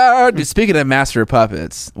 Dude, speaking of master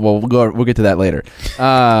puppets, well, we'll get to that later. It's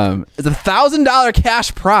 $1,000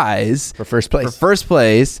 cash prize For first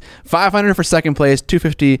place. $500 for second place,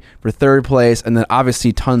 $250 for third place, and then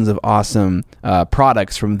obviously tons of awesome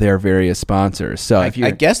products from their various sponsors. So if you,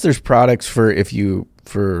 I guess there's products for I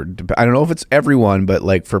don't know if it's everyone, but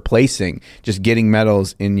like for placing, just getting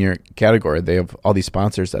medals in your category. They have all these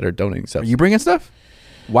sponsors that are donating stuff. are you bringing stuff?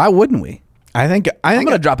 Why wouldn't we? I think I'm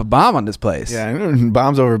gonna drop a bomb on this place. Yeah,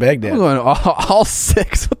 bombs over Baghdad. I'm going all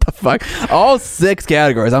 6. What the fuck? All 6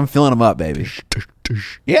 categories. I'm filling them up, baby.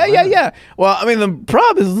 Yeah. Well, I mean, the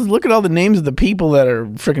problem is look at all the names of the people that are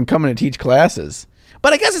freaking coming to teach classes.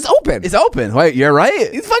 But I guess it's open. It's open. Wait, you're right.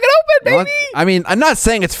 It's fucking open, baby. I mean, I'm not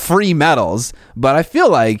saying it's free medals, but I feel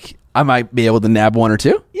like I might be able to nab one or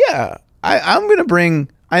two. Yeah. I'm going to bring,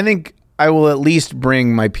 I think I will at least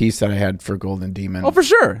bring my piece that I had for Golden Demon. Oh, for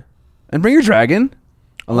sure. And bring your dragon.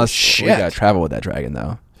 Unless shit. we got to travel with that dragon,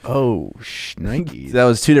 though. Oh, Nike. That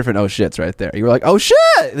was two different oh shits right there. You were like, oh shit.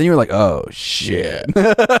 Then you were like, oh shit.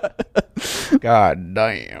 God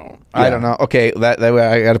damn. I don't know. Okay, that way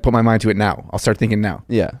I got to put my mind to it now. I'll start thinking now.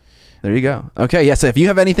 Yeah. There you go. Okay, yeah, so if you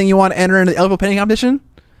have anything you want to enter into the elbow painting competition,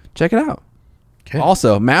 check it out. Okay.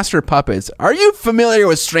 Also, Master of Puppets. Are you familiar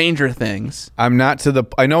with Stranger Things? I'm not to the...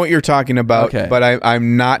 I know what you're talking about, Okay. but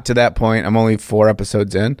I'm not to that point. I'm only 4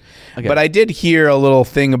 episodes in. Okay. But I did hear a little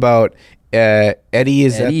thing about Eddie.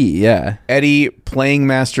 Yeah. Eddie playing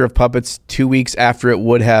Master of Puppets 2 weeks after it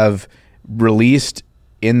would have released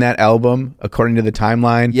in that album, according to the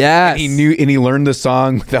timeline. Yes. And he learned the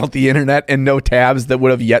song without the internet and no tabs that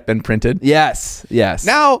would have yet been printed. Yes.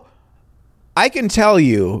 Now, I can tell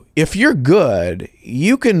you, if you're good,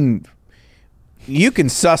 you can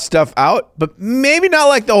suss stuff out, but maybe not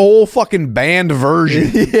like the whole fucking band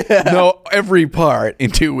version. No, every part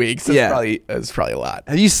in 2 weeks. That's probably a lot.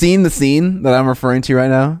 Have you seen the scene that I'm referring to right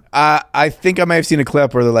now? I think I might have seen a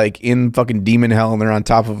clip where they're like in fucking demon hell and they're on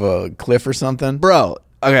top of a cliff or something. Bro,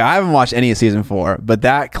 okay, I haven't watched any of season 4, but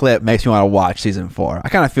that clip makes me want to watch season 4. I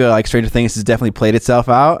kind of feel like Stranger Things has definitely played itself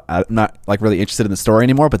out. I'm not like really interested in the story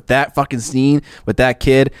anymore, but that fucking scene with that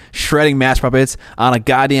kid shredding Master Puppets on a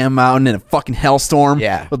goddamn mountain in a fucking hellstorm.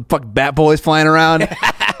 Yeah. With fucking bat boys flying around.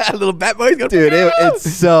 Little bat boys go, Dude, it's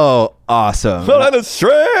so awesome. the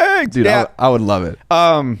strength. Dude, Yeah. I would love it.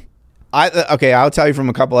 I'll tell you from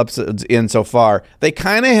a couple episodes in so far, they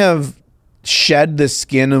kind of have shed the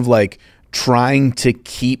skin of like trying to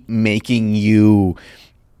keep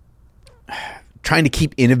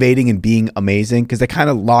innovating and being amazing, because they kind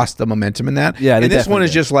of lost the momentum in that. Yeah, and this one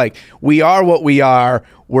is just like, we are what we are.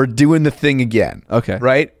 We're doing the thing again. Okay.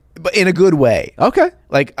 Right? But in a good way. Okay.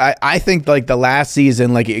 Like I think like the last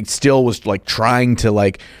season, like it still was like trying to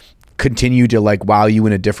like continue to like wow you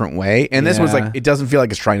in a different way, and this was Yeah. like, it doesn't feel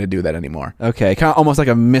like it's trying to do that anymore. Okay, kind of almost like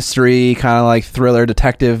a mystery, kind of like thriller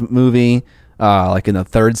detective movie, like in the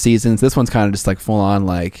 3rd season. So this one's kind of just like full on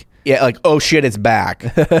like, Yeah, like, oh shit, it's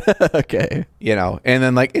back. okay. You know, and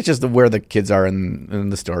then like it's just where the kids are in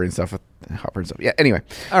the story and stuff with Hopper and stuff. Yeah, anyway.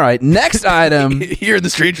 All right, next item. Here in the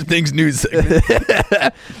Stranger Things news segment.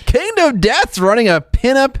 Kingdom Death's running a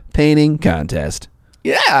pinup painting contest.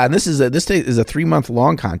 Yeah, and this is a 3-month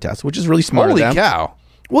long contest, which is really smart Holy of them. cow.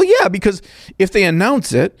 Well, yeah, because if they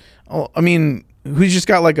announce it, I mean, who's just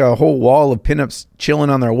got like a whole wall of pinups chilling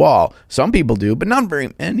on their wall? Some people do, but not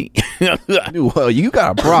very many. Well, you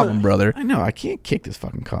got a problem, brother. I know, I can't kick this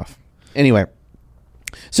fucking cough. Anyway,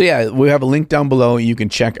 so yeah, we have a link down below you can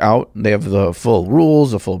check out. They have the full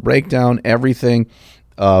rules, a full breakdown, everything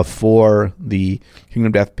for the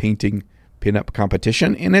Kingdom Death painting pinup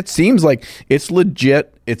competition, and it seems like it's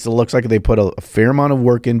legit. It looks like they put a fair amount of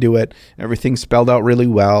work into it. Everything's spelled out really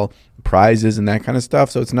well, prizes and that kind of stuff.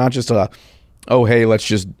 So it's not just oh hey, let's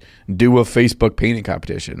just do a Facebook painting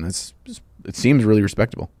competition. It seems really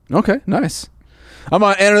respectable. Okay, nice. I'm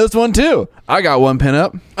gonna enter this one too. I got one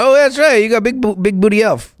pinup. Oh, that's right. You got big booty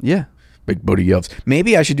elf. Yeah. Big booty elves.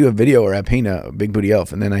 Maybe I should do a video where I paint a big booty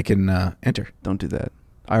elf and then I can enter. Don't do that.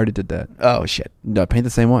 I already did that. Oh shit. No, paint the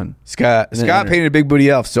same one. Scott painted a big booty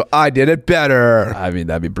elf, so I did it better. I mean,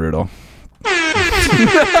 that'd be brutal.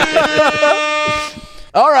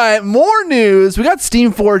 All right, more news. We got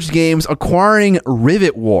Steamforged Games acquiring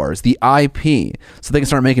Rivet Wars, the IP, so they can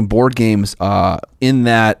start making board games in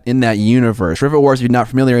that universe. Rivet Wars, if you're not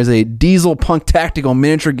familiar, is a diesel punk tactical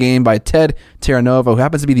miniature game by Ted Terranova, who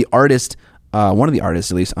happens to be the artist, one of the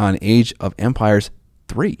artists at least, on Age of Empires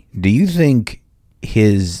 3. Do you think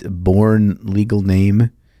his born legal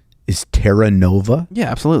name is Terra Nova? Yeah,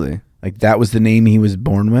 absolutely. Like that was the name he was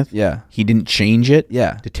born with? Yeah. He didn't change it?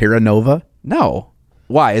 Yeah. To Terra Nova? No.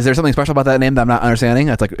 Why? Is there something special about that name that I'm not understanding?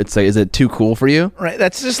 That's like, is it too cool for you? Right.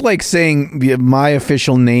 That's just like saying my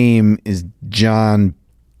official name is John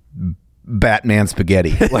Batman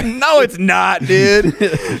Spaghetti. Like, No, it's not, dude.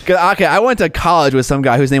 Okay, I went to college with some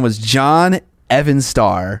guy whose name was John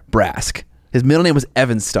Evanstar Brask. His middle name was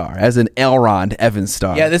Evanstar, as in Elrond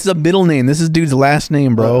Evanstar. yeah, this is a middle name. This is dude's last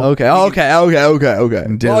name, bro. Okay. Well,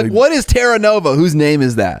 like, what is Terra Nova? Whose name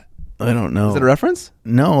is that? I don't know. Is it a reference?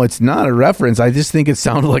 No, it's not a reference. I just think it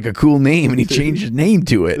sounded like a cool name, and he changed his name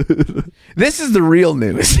to it. This is the real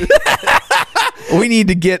news. We need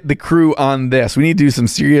to get the crew on this. We need to do some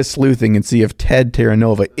serious sleuthing and see if Ted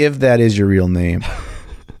Terranova, if that is your real name,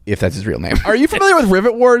 if that's his real name. Are you familiar with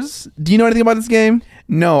Rivet Wars? Do you know anything about this game?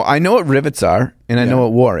 No, I know what rivets are, and I know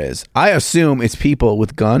what war is. I assume it's people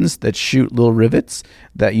with guns that shoot little rivets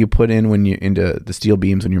that you put in when you into the steel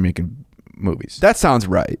beams when you're making movies. That sounds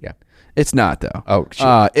right. Yeah. It's not, though. Oh,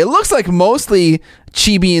 shit. It looks like mostly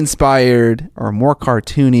chibi-inspired or more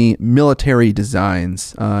cartoony military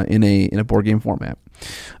designs in a board game format.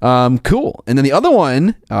 Cool. And then the other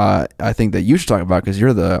one I think that you should talk about, because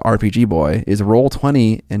you're the RPG boy, is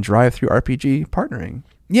Roll20 and Drive-Thru RPG partnering.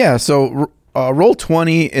 Yeah, so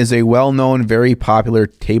Roll20 is a well-known, very popular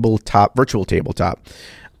virtual tabletop,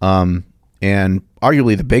 and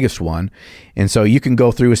arguably the biggest one. And so you can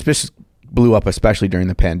go through, blew up especially during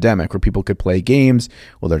the pandemic, where people could play games,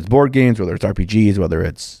 whether it's board games, whether it's RPGs, whether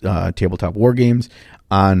it's tabletop war games,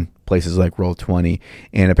 on places like Roll20.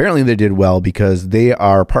 And apparently they did well because they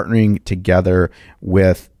are partnering together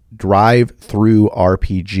with Drive-Thru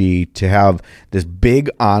RPG to have this big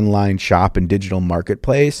online shop and digital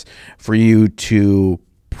marketplace for you to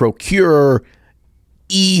procure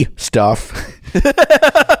stuff.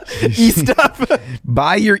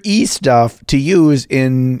 Buy your stuff to use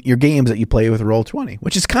in your games that you play with Roll20,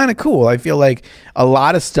 which is kind of cool. I feel like a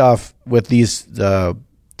lot of stuff with these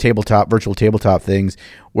virtual tabletop things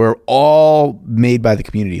were all made by the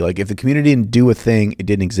community. Like if the community didn't do a thing, it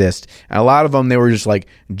didn't exist. And a lot of them, they were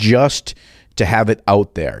just to have it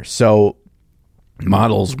out there. So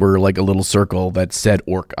models were like a little circle that said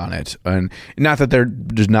orc on it. And not that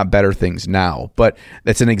there's not better things now, but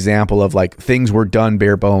that's an example of like things were done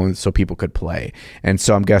bare bones so people could play. And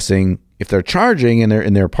so I'm guessing if they're charging and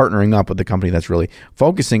they're partnering up with the company that's really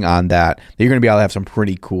focusing on that, you're going to be able to have some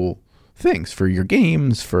pretty cool things for your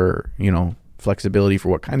games, for, flexibility for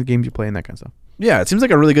what kind of games you play and that kind of stuff. Yeah, it seems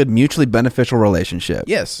like a really good mutually beneficial relationship.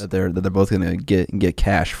 Yes, that they're both going to get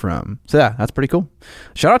cash from. So yeah, that's pretty cool.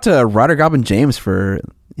 Shout out to Ryder Goblin James for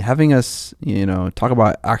having us, talk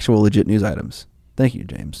about actual legit news items. Thank you,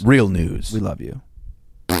 James. Real news. We love you.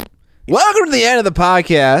 Welcome to the end of the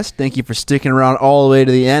podcast. Thank you for sticking around all the way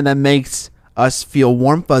to the end. That makes us feel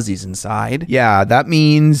warm fuzzies inside. Yeah, that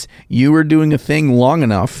means you were doing a thing long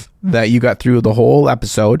enough that you got through the whole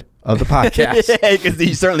episode of the podcast. Because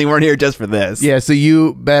you certainly weren't here just for this. Yeah, so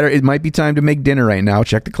it might be time to make dinner right now.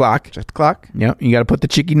 Check the clock. Yeah, you got to put the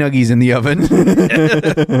chicky nuggies in the oven.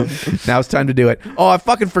 Now it's time to do it. Oh, I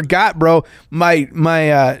fucking forgot, bro. My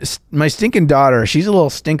stinking daughter, she's a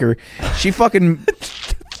little stinker. She's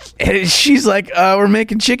like, we're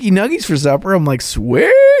making chicky nuggies for supper. I'm like,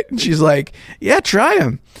 sweet. And she's like, yeah, try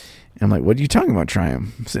them. And I'm like, what are you talking about, try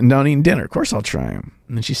them? I'm sitting down eating dinner. Of course I'll try them.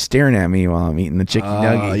 And then she's staring at me while I'm eating the chicky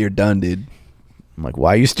nugget. Oh, you're done, dude. I'm like,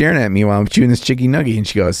 why are you staring at me while I'm chewing this chicky nugget? And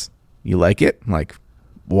she goes, you like it? I'm like,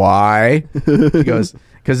 why? She goes,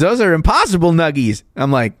 because those are impossible nuggies.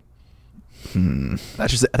 I'm like, I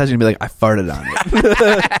thought you were going to be like, I farted on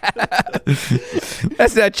it.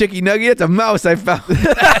 That's not chicky nugget. It's a mouse I found.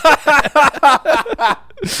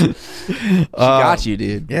 She got you,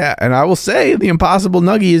 dude. Yeah, and I will say the impossible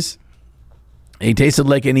nuggies, it tasted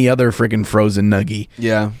like any other freaking frozen nuggie.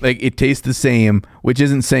 Yeah. Like it tastes the same, which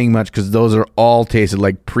isn't saying much because those are all tasted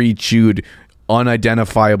like pre-chewed,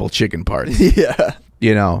 unidentifiable chicken parts. Yeah.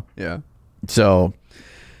 Yeah. So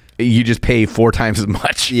you just pay 4 times as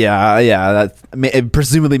much. Yeah.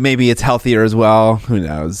 Presumably, maybe it's healthier as well. Who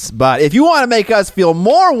knows? But if you want to make us feel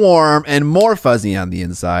more warm and more fuzzy on the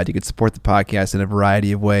inside, you can support the podcast in a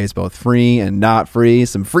variety of ways, both free and not free.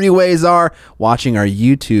 Some free ways are watching our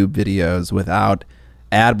YouTube videos without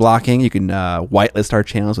ad blocking. You can whitelist our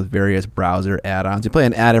channels with various browser add-ons. We play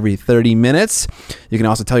an ad every 30 minutes. You can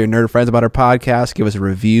also tell your nerd friends about our podcast. Give us a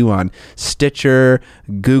review on Stitcher,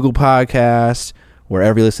 Google Podcasts,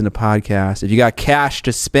 wherever you listen to podcasts. If you got cash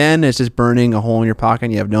to spend, it's just burning a hole in your pocket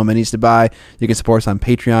and you have no minis to buy, you can support us on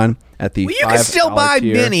Patreon at the $5 you can still buy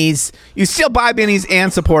tier. minis. You still buy minis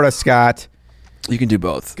and support us, Scott. You can do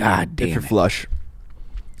both. God damn if you're it. flush.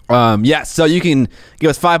 So you can give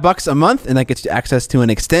us $5 a month, and that gets you access to an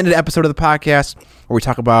extended episode of the podcast where we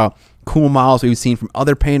talk about cool models we've seen from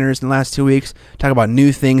other painters in the last 2 weeks, talk about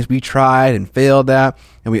new things we tried and failed at,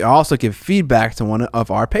 and we also give feedback to one of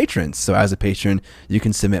our patrons. So as a patron, you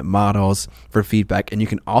can submit models for feedback, and you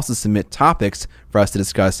can also submit topics for us to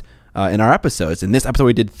discuss in our episodes. In this episode,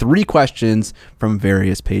 we did 3 questions from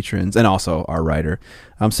various patrons and also our writer.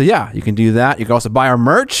 So yeah, you can do that. You can also buy our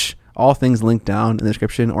merch All things linked down in the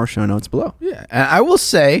description or show notes below. Yeah, and I will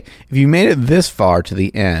say, if you made it this far to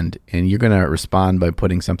the end and you're going to respond by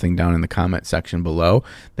putting something down in the comment section below,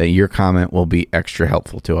 that your comment will be extra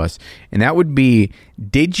helpful to us. And that would be,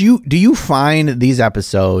 do you find these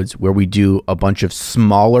episodes where we do a bunch of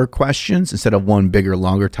smaller questions instead of one bigger,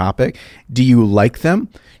 longer topic? Do you like them?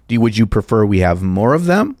 Would you prefer we have more of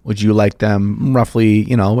them? Would you like them roughly,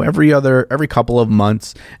 every couple of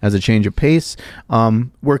months as a change of pace?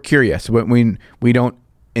 We're curious. We don't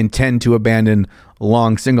intend to abandon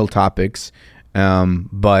long single topics,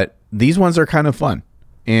 but these ones are kind of fun.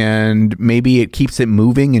 And maybe it keeps it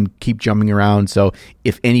moving and keep jumping around. So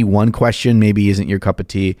if any one question maybe isn't your cup of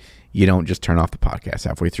tea, you don't just turn off the podcast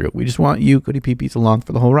halfway through. We just want you, Goody Peepees, along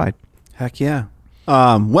for the whole ride. Heck yeah.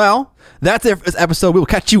 Well, that's it for this episode. We will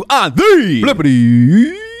catch you on the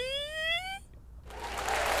Flippity